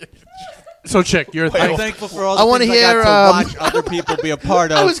Chick, you're I'm thankful. thankful for all I the wanna things hear, I got to watch other people be a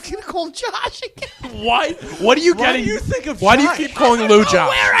part of. I was going to call him Josh again. Why? What are you Why getting? do you think of Why do you Josh? keep calling Lou Josh?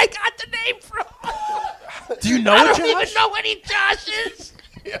 Where I got the name from. Do you know I a don't Josh? even know any Joshes.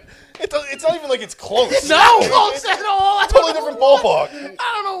 Yeah. It's not even like it's close. No, close at all. I don't Totally know different why. ballpark.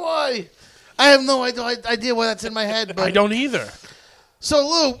 I don't know why. I have no idea why that's in my head. But I don't either. So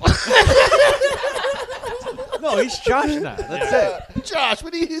Lou, No, he's Josh now. That's it. Josh,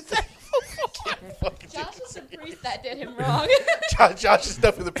 what do you think? Josh is the priest that did him wrong. Josh is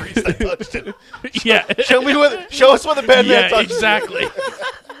definitely the priest that touched it. Yeah. Show us what the bad man Yeah, touched. exactly.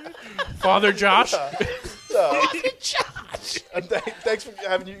 Father Josh. Josh. And thanks for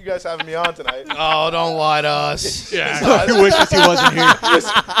having you guys having me on tonight. Oh, don't lie to us. Yeah. He wishes he wasn't here.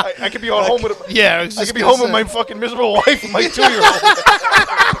 Listen, I could be on home with Yeah, I could be home with my fucking miserable wife and my 2-year-old.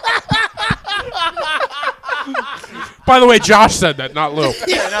 By the way, Josh said that, not Lou.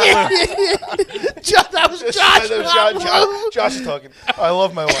 That was Josh. Josh is talking. I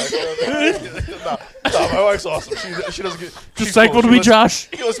love my wife. no, my wife's awesome. She doesn't get. Just thankful to be Josh.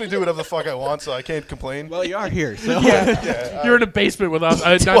 She lets me do whatever the fuck I want, so I can't complain. Well, you are here, so You're in a basement with us.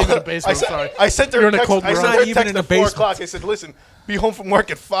 Not even a basement. I'm sorry. I sent her You're a in a text. cold I sent garage. her Not a even text in a at 4 basement. o'clock. I said, "Listen, be home from work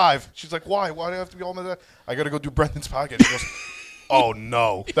at 5." She's like, "Why? Why do I have to be home at that?" I got to go do Brendan's podcast. She goes, "Oh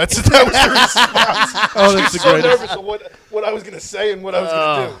no!" That was her response. Oh, that's the so greatest. nervous of what I was gonna say and what I was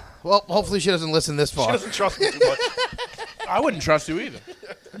gonna do. Well, hopefully she doesn't listen this She far. doesn't trust me too much. I wouldn't trust you either.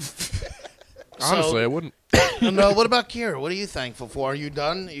 Honestly, I wouldn't. No, what about Kira? What are you thankful for? Are you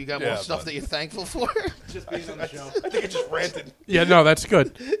done? You got more Yeah, stuff done. that you're thankful for? I think I just ranted. Yeah, no, that's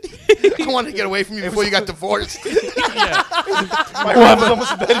good. I wanted to get away from you before you got divorced. My rant was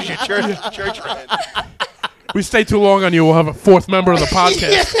almost as bad as your church rant. We stay too long on you, we'll have a fourth member of the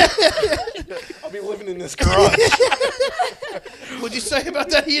podcast. I'll be living in this garage. What'd you say about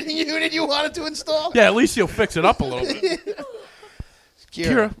that heating unit you wanted to install? Yeah, at least you'll fix it up a little bit.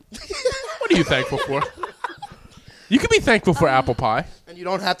 Kira, what are you thankful for? You can be thankful for apple pie. And you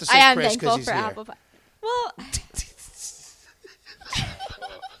don't have to I say am Chris thankful because he's for here. apple pie. Well,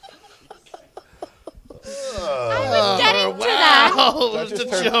 I was getting to that. Oh, That it's just a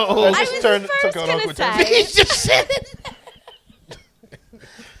turned- joke. that I just was turned- first took an gonna awkward turn. say. He just said it.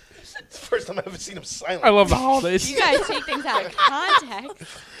 It's the first time I've ever seen him silent. I love the holidays. You guys take things out of context.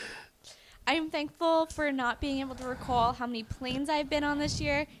 I am thankful for not being able to recall how many planes I've been on this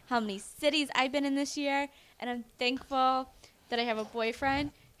year, how many cities I've been in this year, and I'm thankful that I have a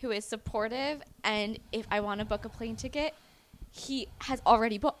boyfriend who is supportive, and if I want to book a plane ticket, he has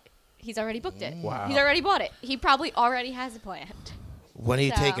already booked. He's already booked it. Wow. He's already bought it. He probably already has it planned. When are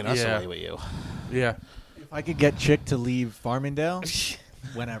you So- taking us Yeah. away with you? Yeah, if I could get Chick to leave Farmingdale,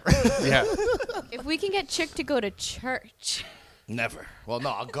 whenever. yeah. If we can get Chick to go to church. Never. Well, no,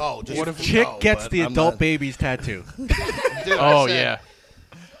 I'll go. Just What if to Chick go, gets but the I'm adult not- babies tattoo? Dude, Oh, I said- yeah.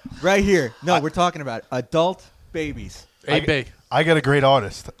 Right here. No, we're talking about adult babies. AB. I got a great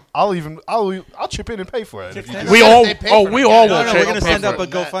artist. I'll chip in and pay for it. If you do. We all, They pay for it. we all No, will. No, Chick. we're going to Pay send for up a it.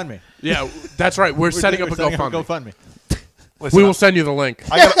 GoFundMe. Yeah, that's right. We're setting up a setting GoFundMe. GoFundMe. Listen, We will send you the link.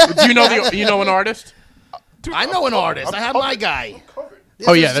 Do you know an artist? Dude, I know an artist. I have my guy. I'm covered.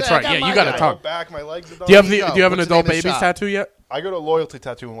 Oh yeah, that's right. Yeah, you got a tongue. tongue. Back, my legs are done. Do you have There you the? go. Do you have an What's the adult name of the baby's shop? tattoo yet? I go to Loyalty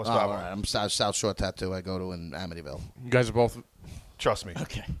Tattoo in West Oh, all Babylon. right. I'm South Shore Tattoo. I go to in Amityville. You guys are both. Trust me.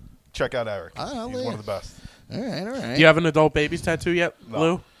 Okay. Check out Eric. Oh, He's yeah. one of the best. All right. Do you have an adult baby's tattoo yet, No.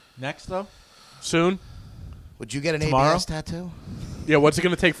 Lou? Next though. Soon? Would you get an Tomorrow? ABS tattoo? Yeah. What's it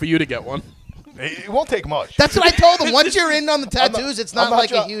gonna take for you to get one? It won't take much. That's what I told them. Once you're in on the tattoos, it's not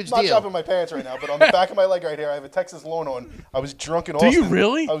like a huge I'm not deal. dropping my pants right now, but on the back of my leg right here, I have a Texas loan on. I was drunk in Do Austin. you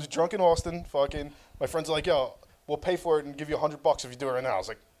really? I was drunk in Austin. Fucking, my friends are like, yo, we'll pay for it and give you $100 if you do it right now. I was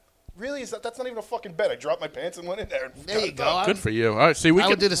like, really? That's not even a fucking bet. I dropped my pants and went in there. And There got you it go. done. Good for you. All right. See, we I can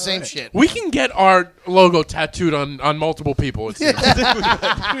would do the same shit. we can get our logo tattooed on multiple people. It seems.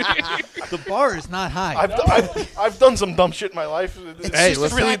 The bar is not high. I've done some dumb shit in my life. It's Hey, just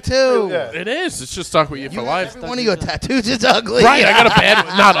listen- a tattoo. Yeah. It is. It's just stuck with you for life. Every one of your tattoos is ugly. Right. I got a bad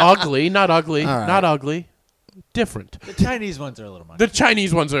one. Not ugly. Not ugly. All right. Not ugly. Different. The Chinese ones are a little much. The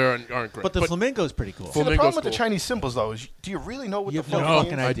Chinese ones aren't great. But the flamingo's pretty cool. See, the Flamingo's problem with the cool. Chinese symbols, though, is do you really know what You the have fuck no it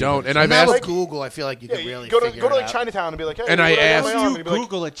fucking means? I idea. don't. And I've Now asked. with Google, I feel like you Yeah, could you really go to figure like it out. Chinatown and be like, hey, And what I do got asked- going on? And You he'd be like,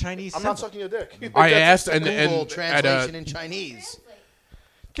 Google a Chinese I'm symbol. not sucking your dick. I asked and Google at translation a in Chinese.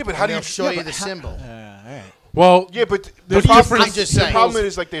 Yeah, but how do They'll you show you but the how- symbol? All right. well. Yeah, but There's the problem, different- I'm just the saying. problem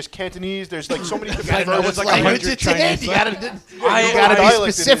is like there's Cantonese, there's like so many different Gotta know versions. what like language 100 it's in. Chinese. You gotta, I- you gotta dialect be it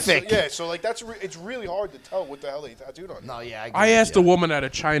is. specific. Yeah, so like it's really hard to tell what the hell they tattooed on. You. No, yeah. I get it, asked yeah. a woman at a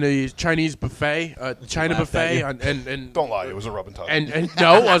Chinese buffet, China laughed at buffet, you. and Don't lie, it was a rub and tug. and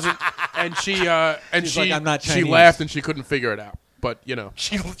no, it wasn't. And she She's like, "I'm not she Chinese." laughed and she couldn't figure it out. But you know,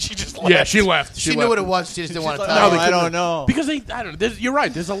 she just laughed. yeah, she left. She knew what it was. She just didn't want to like, tell "Oh, you. I don't know." Because I don't know. You're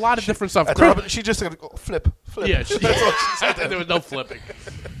right. There's a lot of different stuff. At the rub- she just said, oh, flip. Yeah, there was no flipping.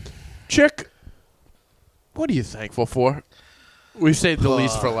 Chick, what are you thankful for? We saved the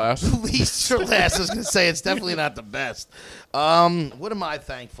least for last. Least for last. I was going to say it's definitely not the best. What am I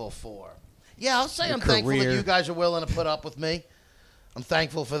thankful for? Yeah, I'll say I'm thankful that career. you guys are willing to put up with me. I'm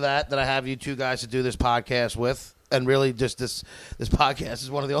thankful for that I have you two guys to do this podcast with. And really, just this podcast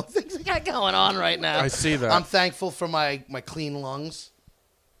is one of the only things I got going on right now. I see that. I'm thankful for my clean lungs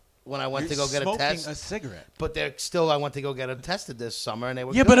when I went to go get a Smoking test. a cigarette. But they're still, I went to go get them tested this summer, and they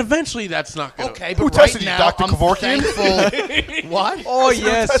were Yeah, good. but eventually that's not gonna. Okay, Who but right tested you, now, Dr. I'm Kevorkian? thankful. What? Oh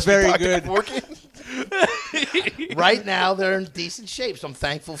yes, That's very Dr. good. Kevorkian? Right now, they're in decent shape, so I'm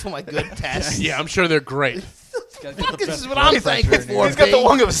thankful for my good tests. Yeah, I'm sure they're great. Fuck, this is what I'm thankful for. He's got the B.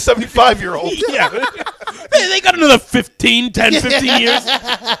 lung of a 75-year-old. Yeah, they got another 10, 15 years.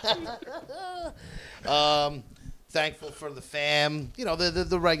 Thankful for the fam. You know,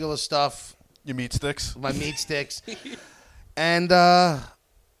 the regular stuff. You meat sticks. My meat sticks. And, let's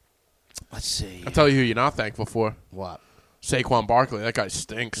see. I'll tell you who you're not thankful for. What? Saquon Barkley. That guy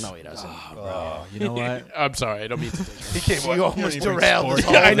stinks. No, he doesn't. You know what? I'm sorry. I don't mean to. He came You up. almost even derailed sports. this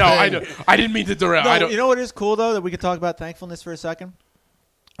whole Yeah, I know. I thing. know. I didn't mean to derail. I No, don't. you know what is cool though that we could talk about thankfulness for a second.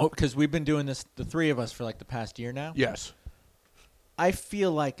 Oh, because we've been doing this, the three of us, for like the past year now. Yes. I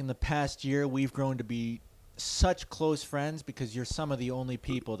feel like in the past year we've grown to be such close friends because you're some of the only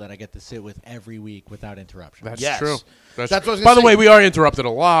people that I get to sit with every week without interruption. That's Yes. true. That's what I was By gonna the say. way, we are interrupted a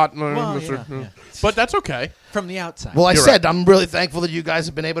lot. yeah. But that's okay. From the outside. Well, I You're said I'm really thankful that you guys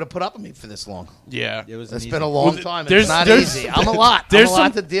have been able to put up with me for this long. Yeah. it was It's an been a easy- long Well, time. there's- It's not there's- easy. I'm a lot. I'm There's a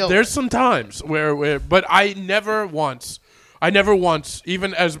lot some to deal There's with. some times where but I never once,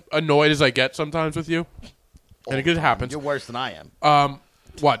 even as annoyed as I get sometimes with you, and it happens. You're worse than I am.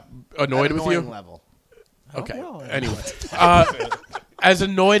 What annoyed At an with you? annoying level. Okay. well. Anyway, as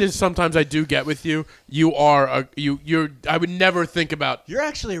annoyed as sometimes I do get with you, you are you're. I would never think about. You're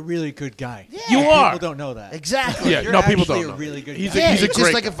actually a really good guy. You are. People don't know that. Exactly. Yeah, You're no, people actually don't a know. really good He's guy. a, Yeah, he's a it's great.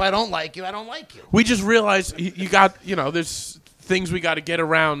 just like if I don't like you, I don't like you. We just realized you got. There's things we got to get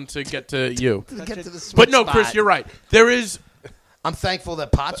around to get to you. To get to the sweet But no, spot. Chris, you're right. There is. I'm thankful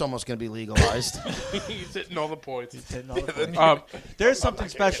that pot's almost going to be legalized. He's hitting all the points. Hitting all the points. There's something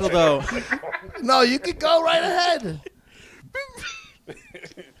special though. No, you can go right ahead.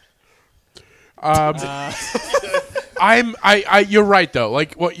 You're right though.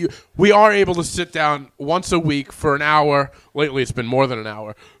 Like we are able to sit down once a week for an hour. Lately, it's been more than an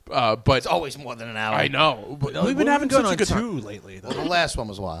hour. But It's always more than an hour. I know. But we've been having going such a on good time. two lately. Though. Well, the last one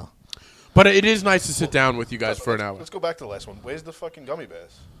was wild. But it is nice to sit down with you guys for an hour. Let's go back to the last one. Where's the fucking gummy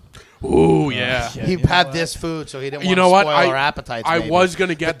bears? Ooh, yeah. He had this food, so he didn't want You know to what? spoil our appetites. I maybe. was gonna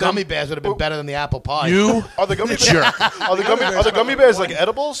The get gummy them. bears would have been better than the apple pie. You Are the gummy jerk. are the gummy bears like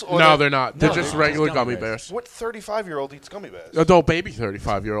edibles? Or No, they're not. They're just they're regular just gummy gummy bears. bears. What 35-year-old eats gummy bears? Adult baby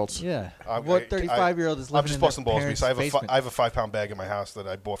 35-year-olds. Yeah. I'm- What I- 35-year-old is living I'm just in their busting balls to me. So I parents' have basement? I have a 5-pound bag in my house that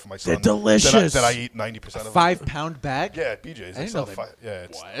I bought for my son. They're delicious. That I eat 90% of. 5-pound bag? Yeah, at BJ's. I didn't know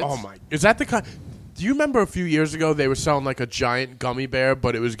It's Oh my! Is that the kind? Do you remember a few years ago they were selling like a giant gummy bear,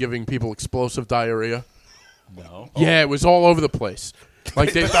 but it was giving people explosive diarrhea? No. Yeah, it was all over the place.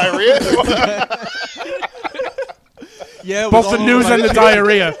 Like they, diarrhea. Yeah, it was both all the over news my and the feed.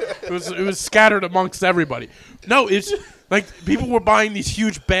 diarrhea. It was scattered amongst everybody. No, it's like people were buying these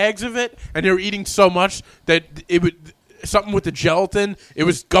huge bags of it, and they were eating so much that it would something with the gelatin. It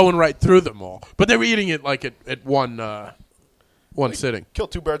was going right through them all, but they were eating it like at one sitting. Kill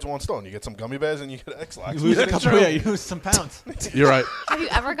 2 birds with 1 stone. You get some gummy bears and you get X-Lax. You lose a It's couple, true. yeah, you lose some pounds. You're right. Have you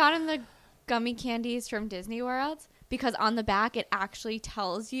ever gotten the gummy candies from Disney World? Because on the back, it actually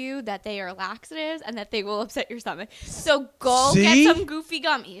tells you that they are laxatives and that they will upset your stomach. So go See? get some goofy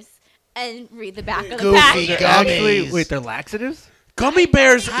gummies and read the back of the Goofy pack. gummies. Actually, wait, they're laxatives? Gummy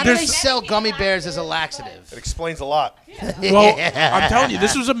bears. How do they There's sell gummy bears as a laxative? It explains a lot. well, I'm telling you,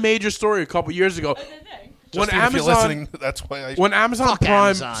 this was a major story a couple years ago. When Justine, if you're Amazon, listening, that's why I. when Amazon Fuck Prime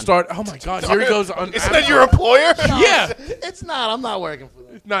Amazon. started, oh my God, here he goes on. Isn't Amazon. that your employer? Yeah, It's not. I'm not working for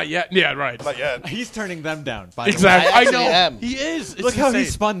them. not yet. Yeah, right. Not yet. He's turning them down. By Exactly. I I actually know. am. He is. It's Look how he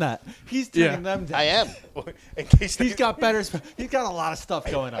insane. spun that. He's Yeah. turning them down. I am. In case He's got better. He's got a lot of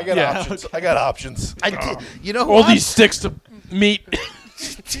stuff going on. I got Yeah. options. I got options. I did. You know all what? these sticks to meat.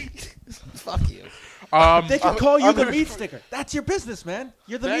 Fuck you. They could call you I'm the gonna- meat sticker. That's your business, man.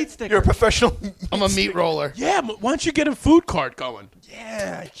 You're the That- meat sticker. You're a professional. I'm a meat roller. Yeah, why don't you get a food cart going?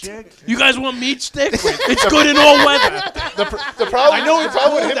 yeah, chick. You guys want meat sticks? It's good in all weather. The problem. I know the it's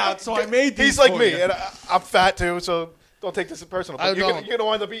problem with cold him. out, so I made these He's like for me, you. and I'm fat too. So don't take this personal. I But you're don't. gonna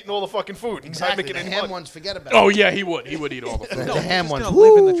wind up eating all the fucking food. And not Exactly. making The any ham money. ones, forget about Oh it. yeah, he would. He would eat all the food. The ham ones. Gonna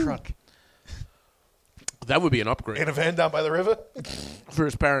live in the truck. That would be an upgrade In a van down by the river. for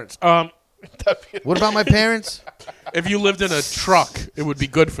his parents. That'd be- What about my parents? If you lived in a truck, it would be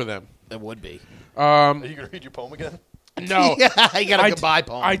good for them. It would be. Are you gonna read your poem again? No, Yeah, you got a I goodbye d-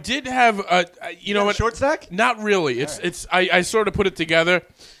 poem. I did have you know what? Short stack? Not really. It's I sort of put it together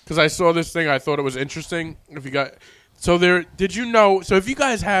because I saw this thing. I thought it was interesting. If you got so there, did you know? So if you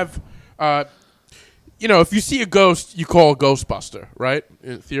guys have, you know, if you see a ghost, you call a Ghostbuster, right?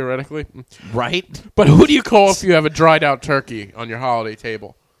 Theoretically, right? but who do you call if you have a dried out turkey on your holiday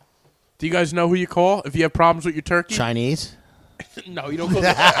table? Do you guys know who you call if you have problems with your turkey? Chinese. No, you don't call.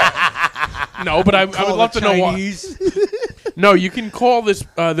 No, but I would love to know why. No, you can call this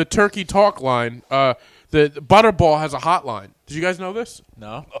the Turkey Talk line. The Butterball has a hotline. Did you guys know this?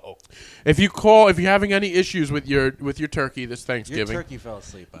 No. Oh, If you're having any issues with your turkey this Your Thanksgiving, turkey fell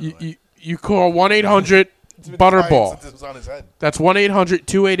asleep, by the way. you call 1-800 it's been Butterball. since it was on his head. That's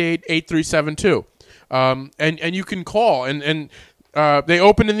 1-800-288-8372. And you can call and they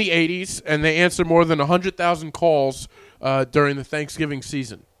opened in the 80s and they answer more than 100,000 calls during the Thanksgiving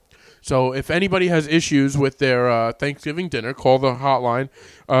season. So if anybody has issues with their Thanksgiving dinner, call the hotline.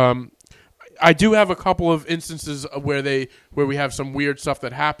 I do have a couple of instances of where we have some weird stuff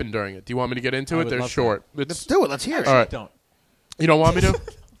that happened during it. Do you want me to get into I it? would They're love short. Let's do it. Let's hear it. All right. Don't. You don't want me to?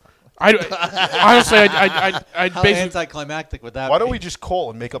 I honestly, I How basically. anticlimactic would that Why be? don't we just call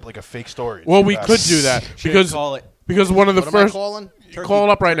and make up like a fake story? Well, we could do that Should because call it one of the What am I first. calling? turkey- Call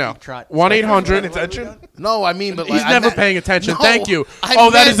it up right now. turkey trot. 1-800. Attention. No, I mean, but like, He's I never meant- paying attention. No, Thank you. I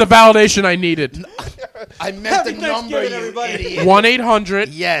Oh, that meant- is the validation I needed. I meant the Happy number, Thanksgiving, you everybody. idiot. 1-800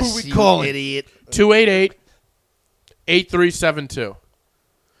 Yes, Who we you calling? idiot. 288-8372.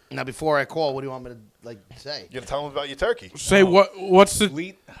 Now, before I call, what do you want me to say? You gonna tell them about your turkey? Say what's the?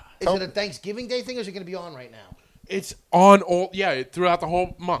 Sweet. Is it a Thanksgiving Day thing, or is it going to be on right now? It's on all throughout the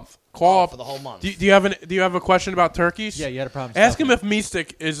whole month. Call up For the whole month. Do you have a question about turkeys? Yeah, you had a problem. Ask him stuffing. if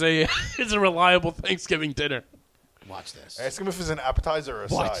Mystic is a is a reliable Thanksgiving dinner. Watch this. Ask him if it's an appetizer or a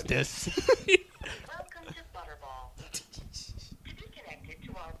Watch side. this. Welcome to Butterball. To be connected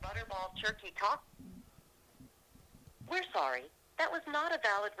to our Butterball Turkey Talk. We're sorry, that was not a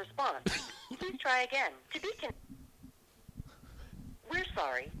valid response. Please try again. We're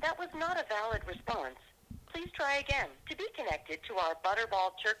sorry, that was not a valid response. Please try again. To be connected to our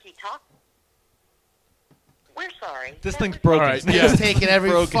Butterball Turkey Talk. We're sorry. This that thing's was- broken. All right, He's yeah. taking every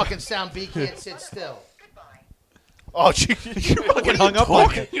Broken. fucking sound. B can't sit still. Goodbye. Oh, she fucking hung up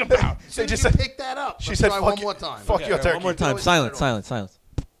on it. about? So just you said- pick that up. she Let's said, try "Fuck one you- more time. fuck your turkey." One more time. Silence. Silence. Silence.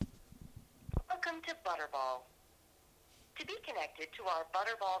 Welcome to Butterball. To be connected to to our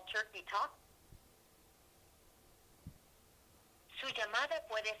Butterball Turkey Talk. Su llamada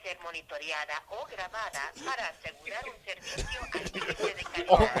puede ser monitoreada o grabada para asegurar un servicio al cliente de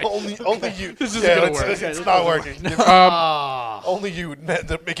calidad. Only you. This isn't gonna work. It's not working. Only you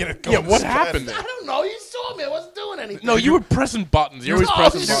making it go. Yeah, what so happened fast. there? I don't know. You saw me. I wasn't doing anything. No, you were pressing buttons. You're always Oh,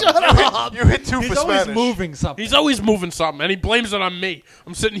 pressing shut buttons. up. You hit two He's for always Spanish. moving something. He's always moving something, and he blames it on me.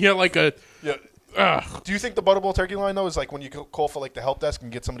 I'm sitting here like a. Yeah. Do you think the Butterball turkey line though is like when you call for like the help desk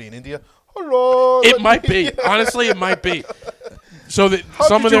and get somebody in India? Hello. It might be. Honestly, it might be. So that How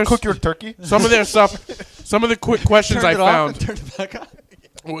some did of you their cook your turkey? some of their stuff, some of the quick questions Turned I it off found and turned it back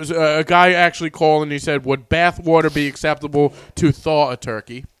on. was a guy actually called and he said, "Would bath water be acceptable to thaw a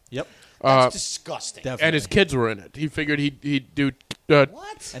turkey?" Yep. That's disgusting. Definitely. And his kids were in it. He figured he'd do.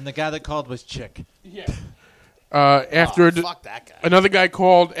 What? And the guy that called was Chick. After Oh, fuck that guy. another guy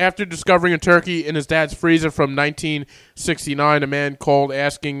called after discovering a turkey in his dad's freezer from 1969. A man called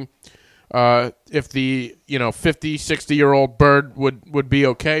asking if the 50, 60-year-old bird would be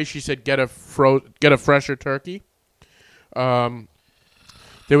okay. She said, get a fresher turkey.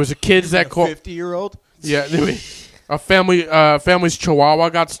 There was a kids that called. 50-year-old? Yeah, a family's chihuahua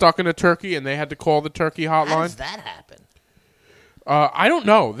got stuck in a turkey, and they had to call the turkey How hotline. does that happen? I don't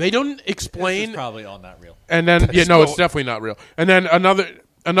know. They don't This explain. is probably all not real. And then, it's definitely not real. And then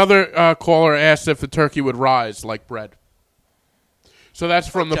another caller asked if the turkey would rise like bread. So that's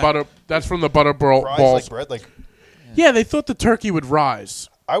from the butter. That's from the butter Fries balls. like bread. Like Yeah, they thought the turkey would rise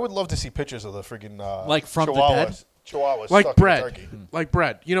I would love to see pictures of the friggin' Like from the chihuahuas. dead? Chihuahuas like stuck bread, in the turkey. like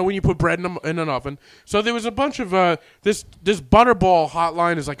bread. You know when you put bread in an oven. So there was a bunch of this Butterball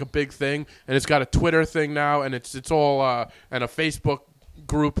hotline is like a big thing, and it's got a Twitter thing now, and it's all and a Facebook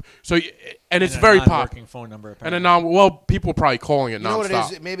group. So and it's And a very non-working popular. phone number. And Apparently. people are probably calling it You know what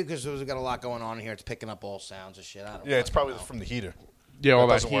nonstop. it is? Maybe because we've got a lot going on here. It's picking up all sounds and shit. I don't Yeah, it's fucking probably know. from the heater. Yeah, all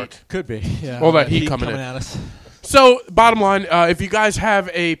that doesn't heat. work. Could be. Yeah. All that heat coming in. at us. So, bottom line, if you guys have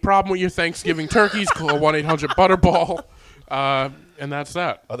a problem with your Thanksgiving turkeys, call 1-800-BUTTERBALL. And that's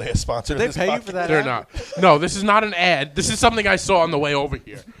that. Are they a sponsor? Did of they this pay you for podcast? that? They're ad? not. No, this is not an ad. This is something I saw on the way over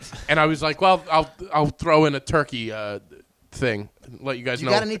here. And I was like, well, I'll throw in a turkey thing and let you guys You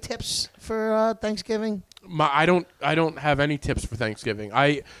know. got any tips for Thanksgiving? I don't have any tips for Thanksgiving.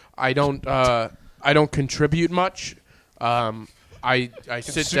 I don't contribute much. I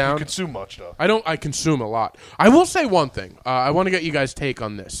sit down. You consume much though. I consume a lot. I will say one thing. I want to get you guys' take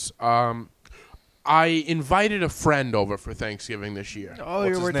on this. I invited a friend over for Thanksgiving this year. Oh,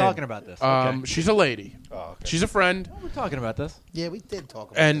 What's we're his name? talking about this. Okay. She's a lady. Oh, okay. She's a friend, We're talking about this. Yeah, we did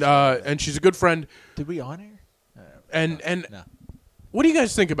talk about and this. and she's a good friend. Did we on air? And No. what do you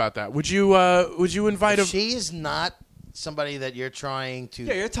guys think about that? Would you invite a? If she is not somebody that you're trying to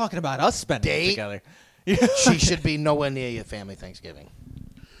Yeah, you're talking about us spending it Date? together. she should be nowhere near your family Thanksgiving.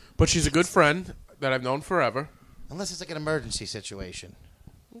 But she's a good friend that I've known forever. Unless it's like an emergency situation.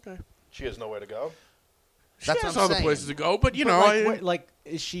 Okay. She has nowhere to go. That's she has what I'm other saying. places to go, but you But know, like, wait, like,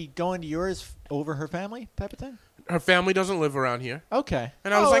 is she going to yours over her family type of thing? her family doesn't live around here, Okay.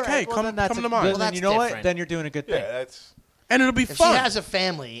 And I was Oh, like, all right. hey, Well, come then that's to a- mine. Then, Well, that's you know what? different. Then you're doing a good thing. Yeah, that's. and it'll be If fun. she has a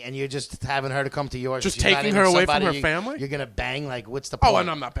family and you're just having her to come to yours, Just she's not taking even her away from somebody her you- family? You're gonna bang. Like, what's the point? Oh,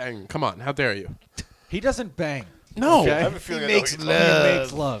 and I'm not banging. Come on, how dare you? He doesn't bang. No. I Okay. have a feeling He I know makes who love. you're talking He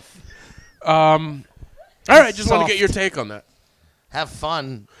makes love. All right, just want to Soft. get your take on that. Have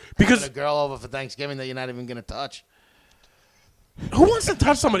fun Because- having a girl over for Thanksgiving that you're not even gonna touch. Who wants to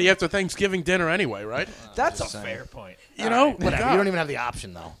touch somebody after Thanksgiving dinner anyway, right? That's a saying. fair point. You know? Whatever. God. You don't even have the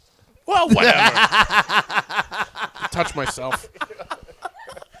option though. Well, whatever. Touch myself. about.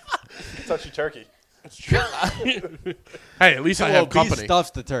 Touchy turkey. Hey, at least I have B company.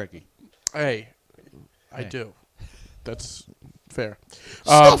 stuffs the turkey. Hey, I Hey. do. That's fair.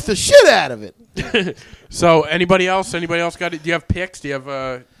 Stuff the shit out of it. So, anybody else? Anybody else got it? Do you have picks? Do you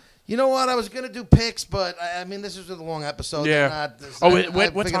have? You know what? I was gonna do picks, but I mean, this is a long episode. Yeah. This- Oh, I- wait, I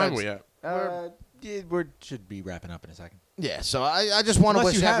what figured time I'd- are we at? We should be wrapping up in a second. Yeah, so I just want to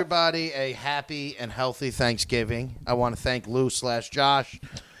Unless wish you have- everybody a happy and healthy Thanksgiving. I want to thank Lou/Josh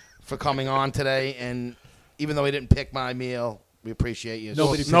for coming on today, and even though he didn't pick my meal, we appreciate you.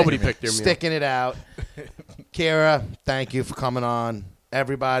 Nobody picked your meal. Sticking it out. Kira, thank you for coming on.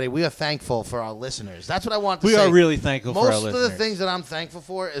 Everybody, we are thankful for our listeners. That's what I want to We say. are really thankful for our Most of listeners. the things that I'm thankful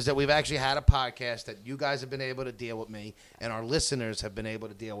for is that we've actually had a podcast that you guys have been able to deal with me, and our listeners have been able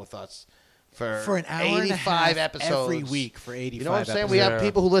to deal with us for an hour and a 85 half episodes every week for 85 You know what I'm saying? We Yeah. have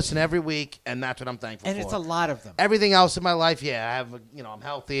people who listen every week, and that's what I'm thankful and for. it's a lot of them. Everything else in my life, yeah, I have, I'm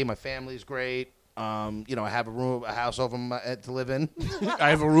healthy. My family's great. I have a house over my head to live in. I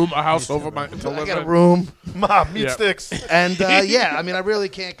have a house over my. To I live got a in. room, Mom, meat Yeah. sticks. and I mean, I really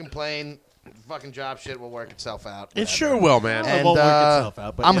can't complain. Fucking job shit will work itself out. It whatever. sure will, man. And won't work itself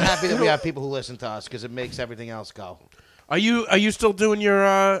out, but I'm yeah. happy that we have people who listen to us because it makes everything else go. Are you still doing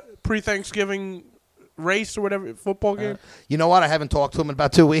your pre-Thanksgiving race or whatever football game? You know what? I haven't talked to him in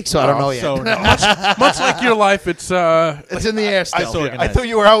about 2 weeks, so I don't know yet. So no. Much like your life, it's It's in the air I, still. I thought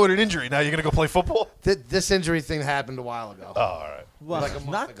you were out with an injury. Now you're gonna go play football? This injury thing happened a while ago. Oh, all right. Well, Like a month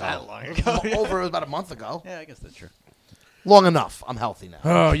not ago. that long ago. It was about a month ago. Yeah, I guess that's true. Long enough. I'm healthy now.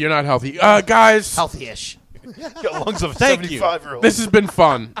 oh, you're not healthy, guys. Healthy-ish. Got lungs of a Thank you. 75-year-old. This has been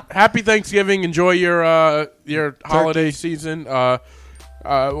fun. Happy Thanksgiving. Enjoy your holiday season.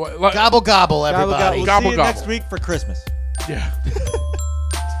 Gobble, gobble, everybody. We'll Gobble, see you gobble. next week for Christmas. Yeah.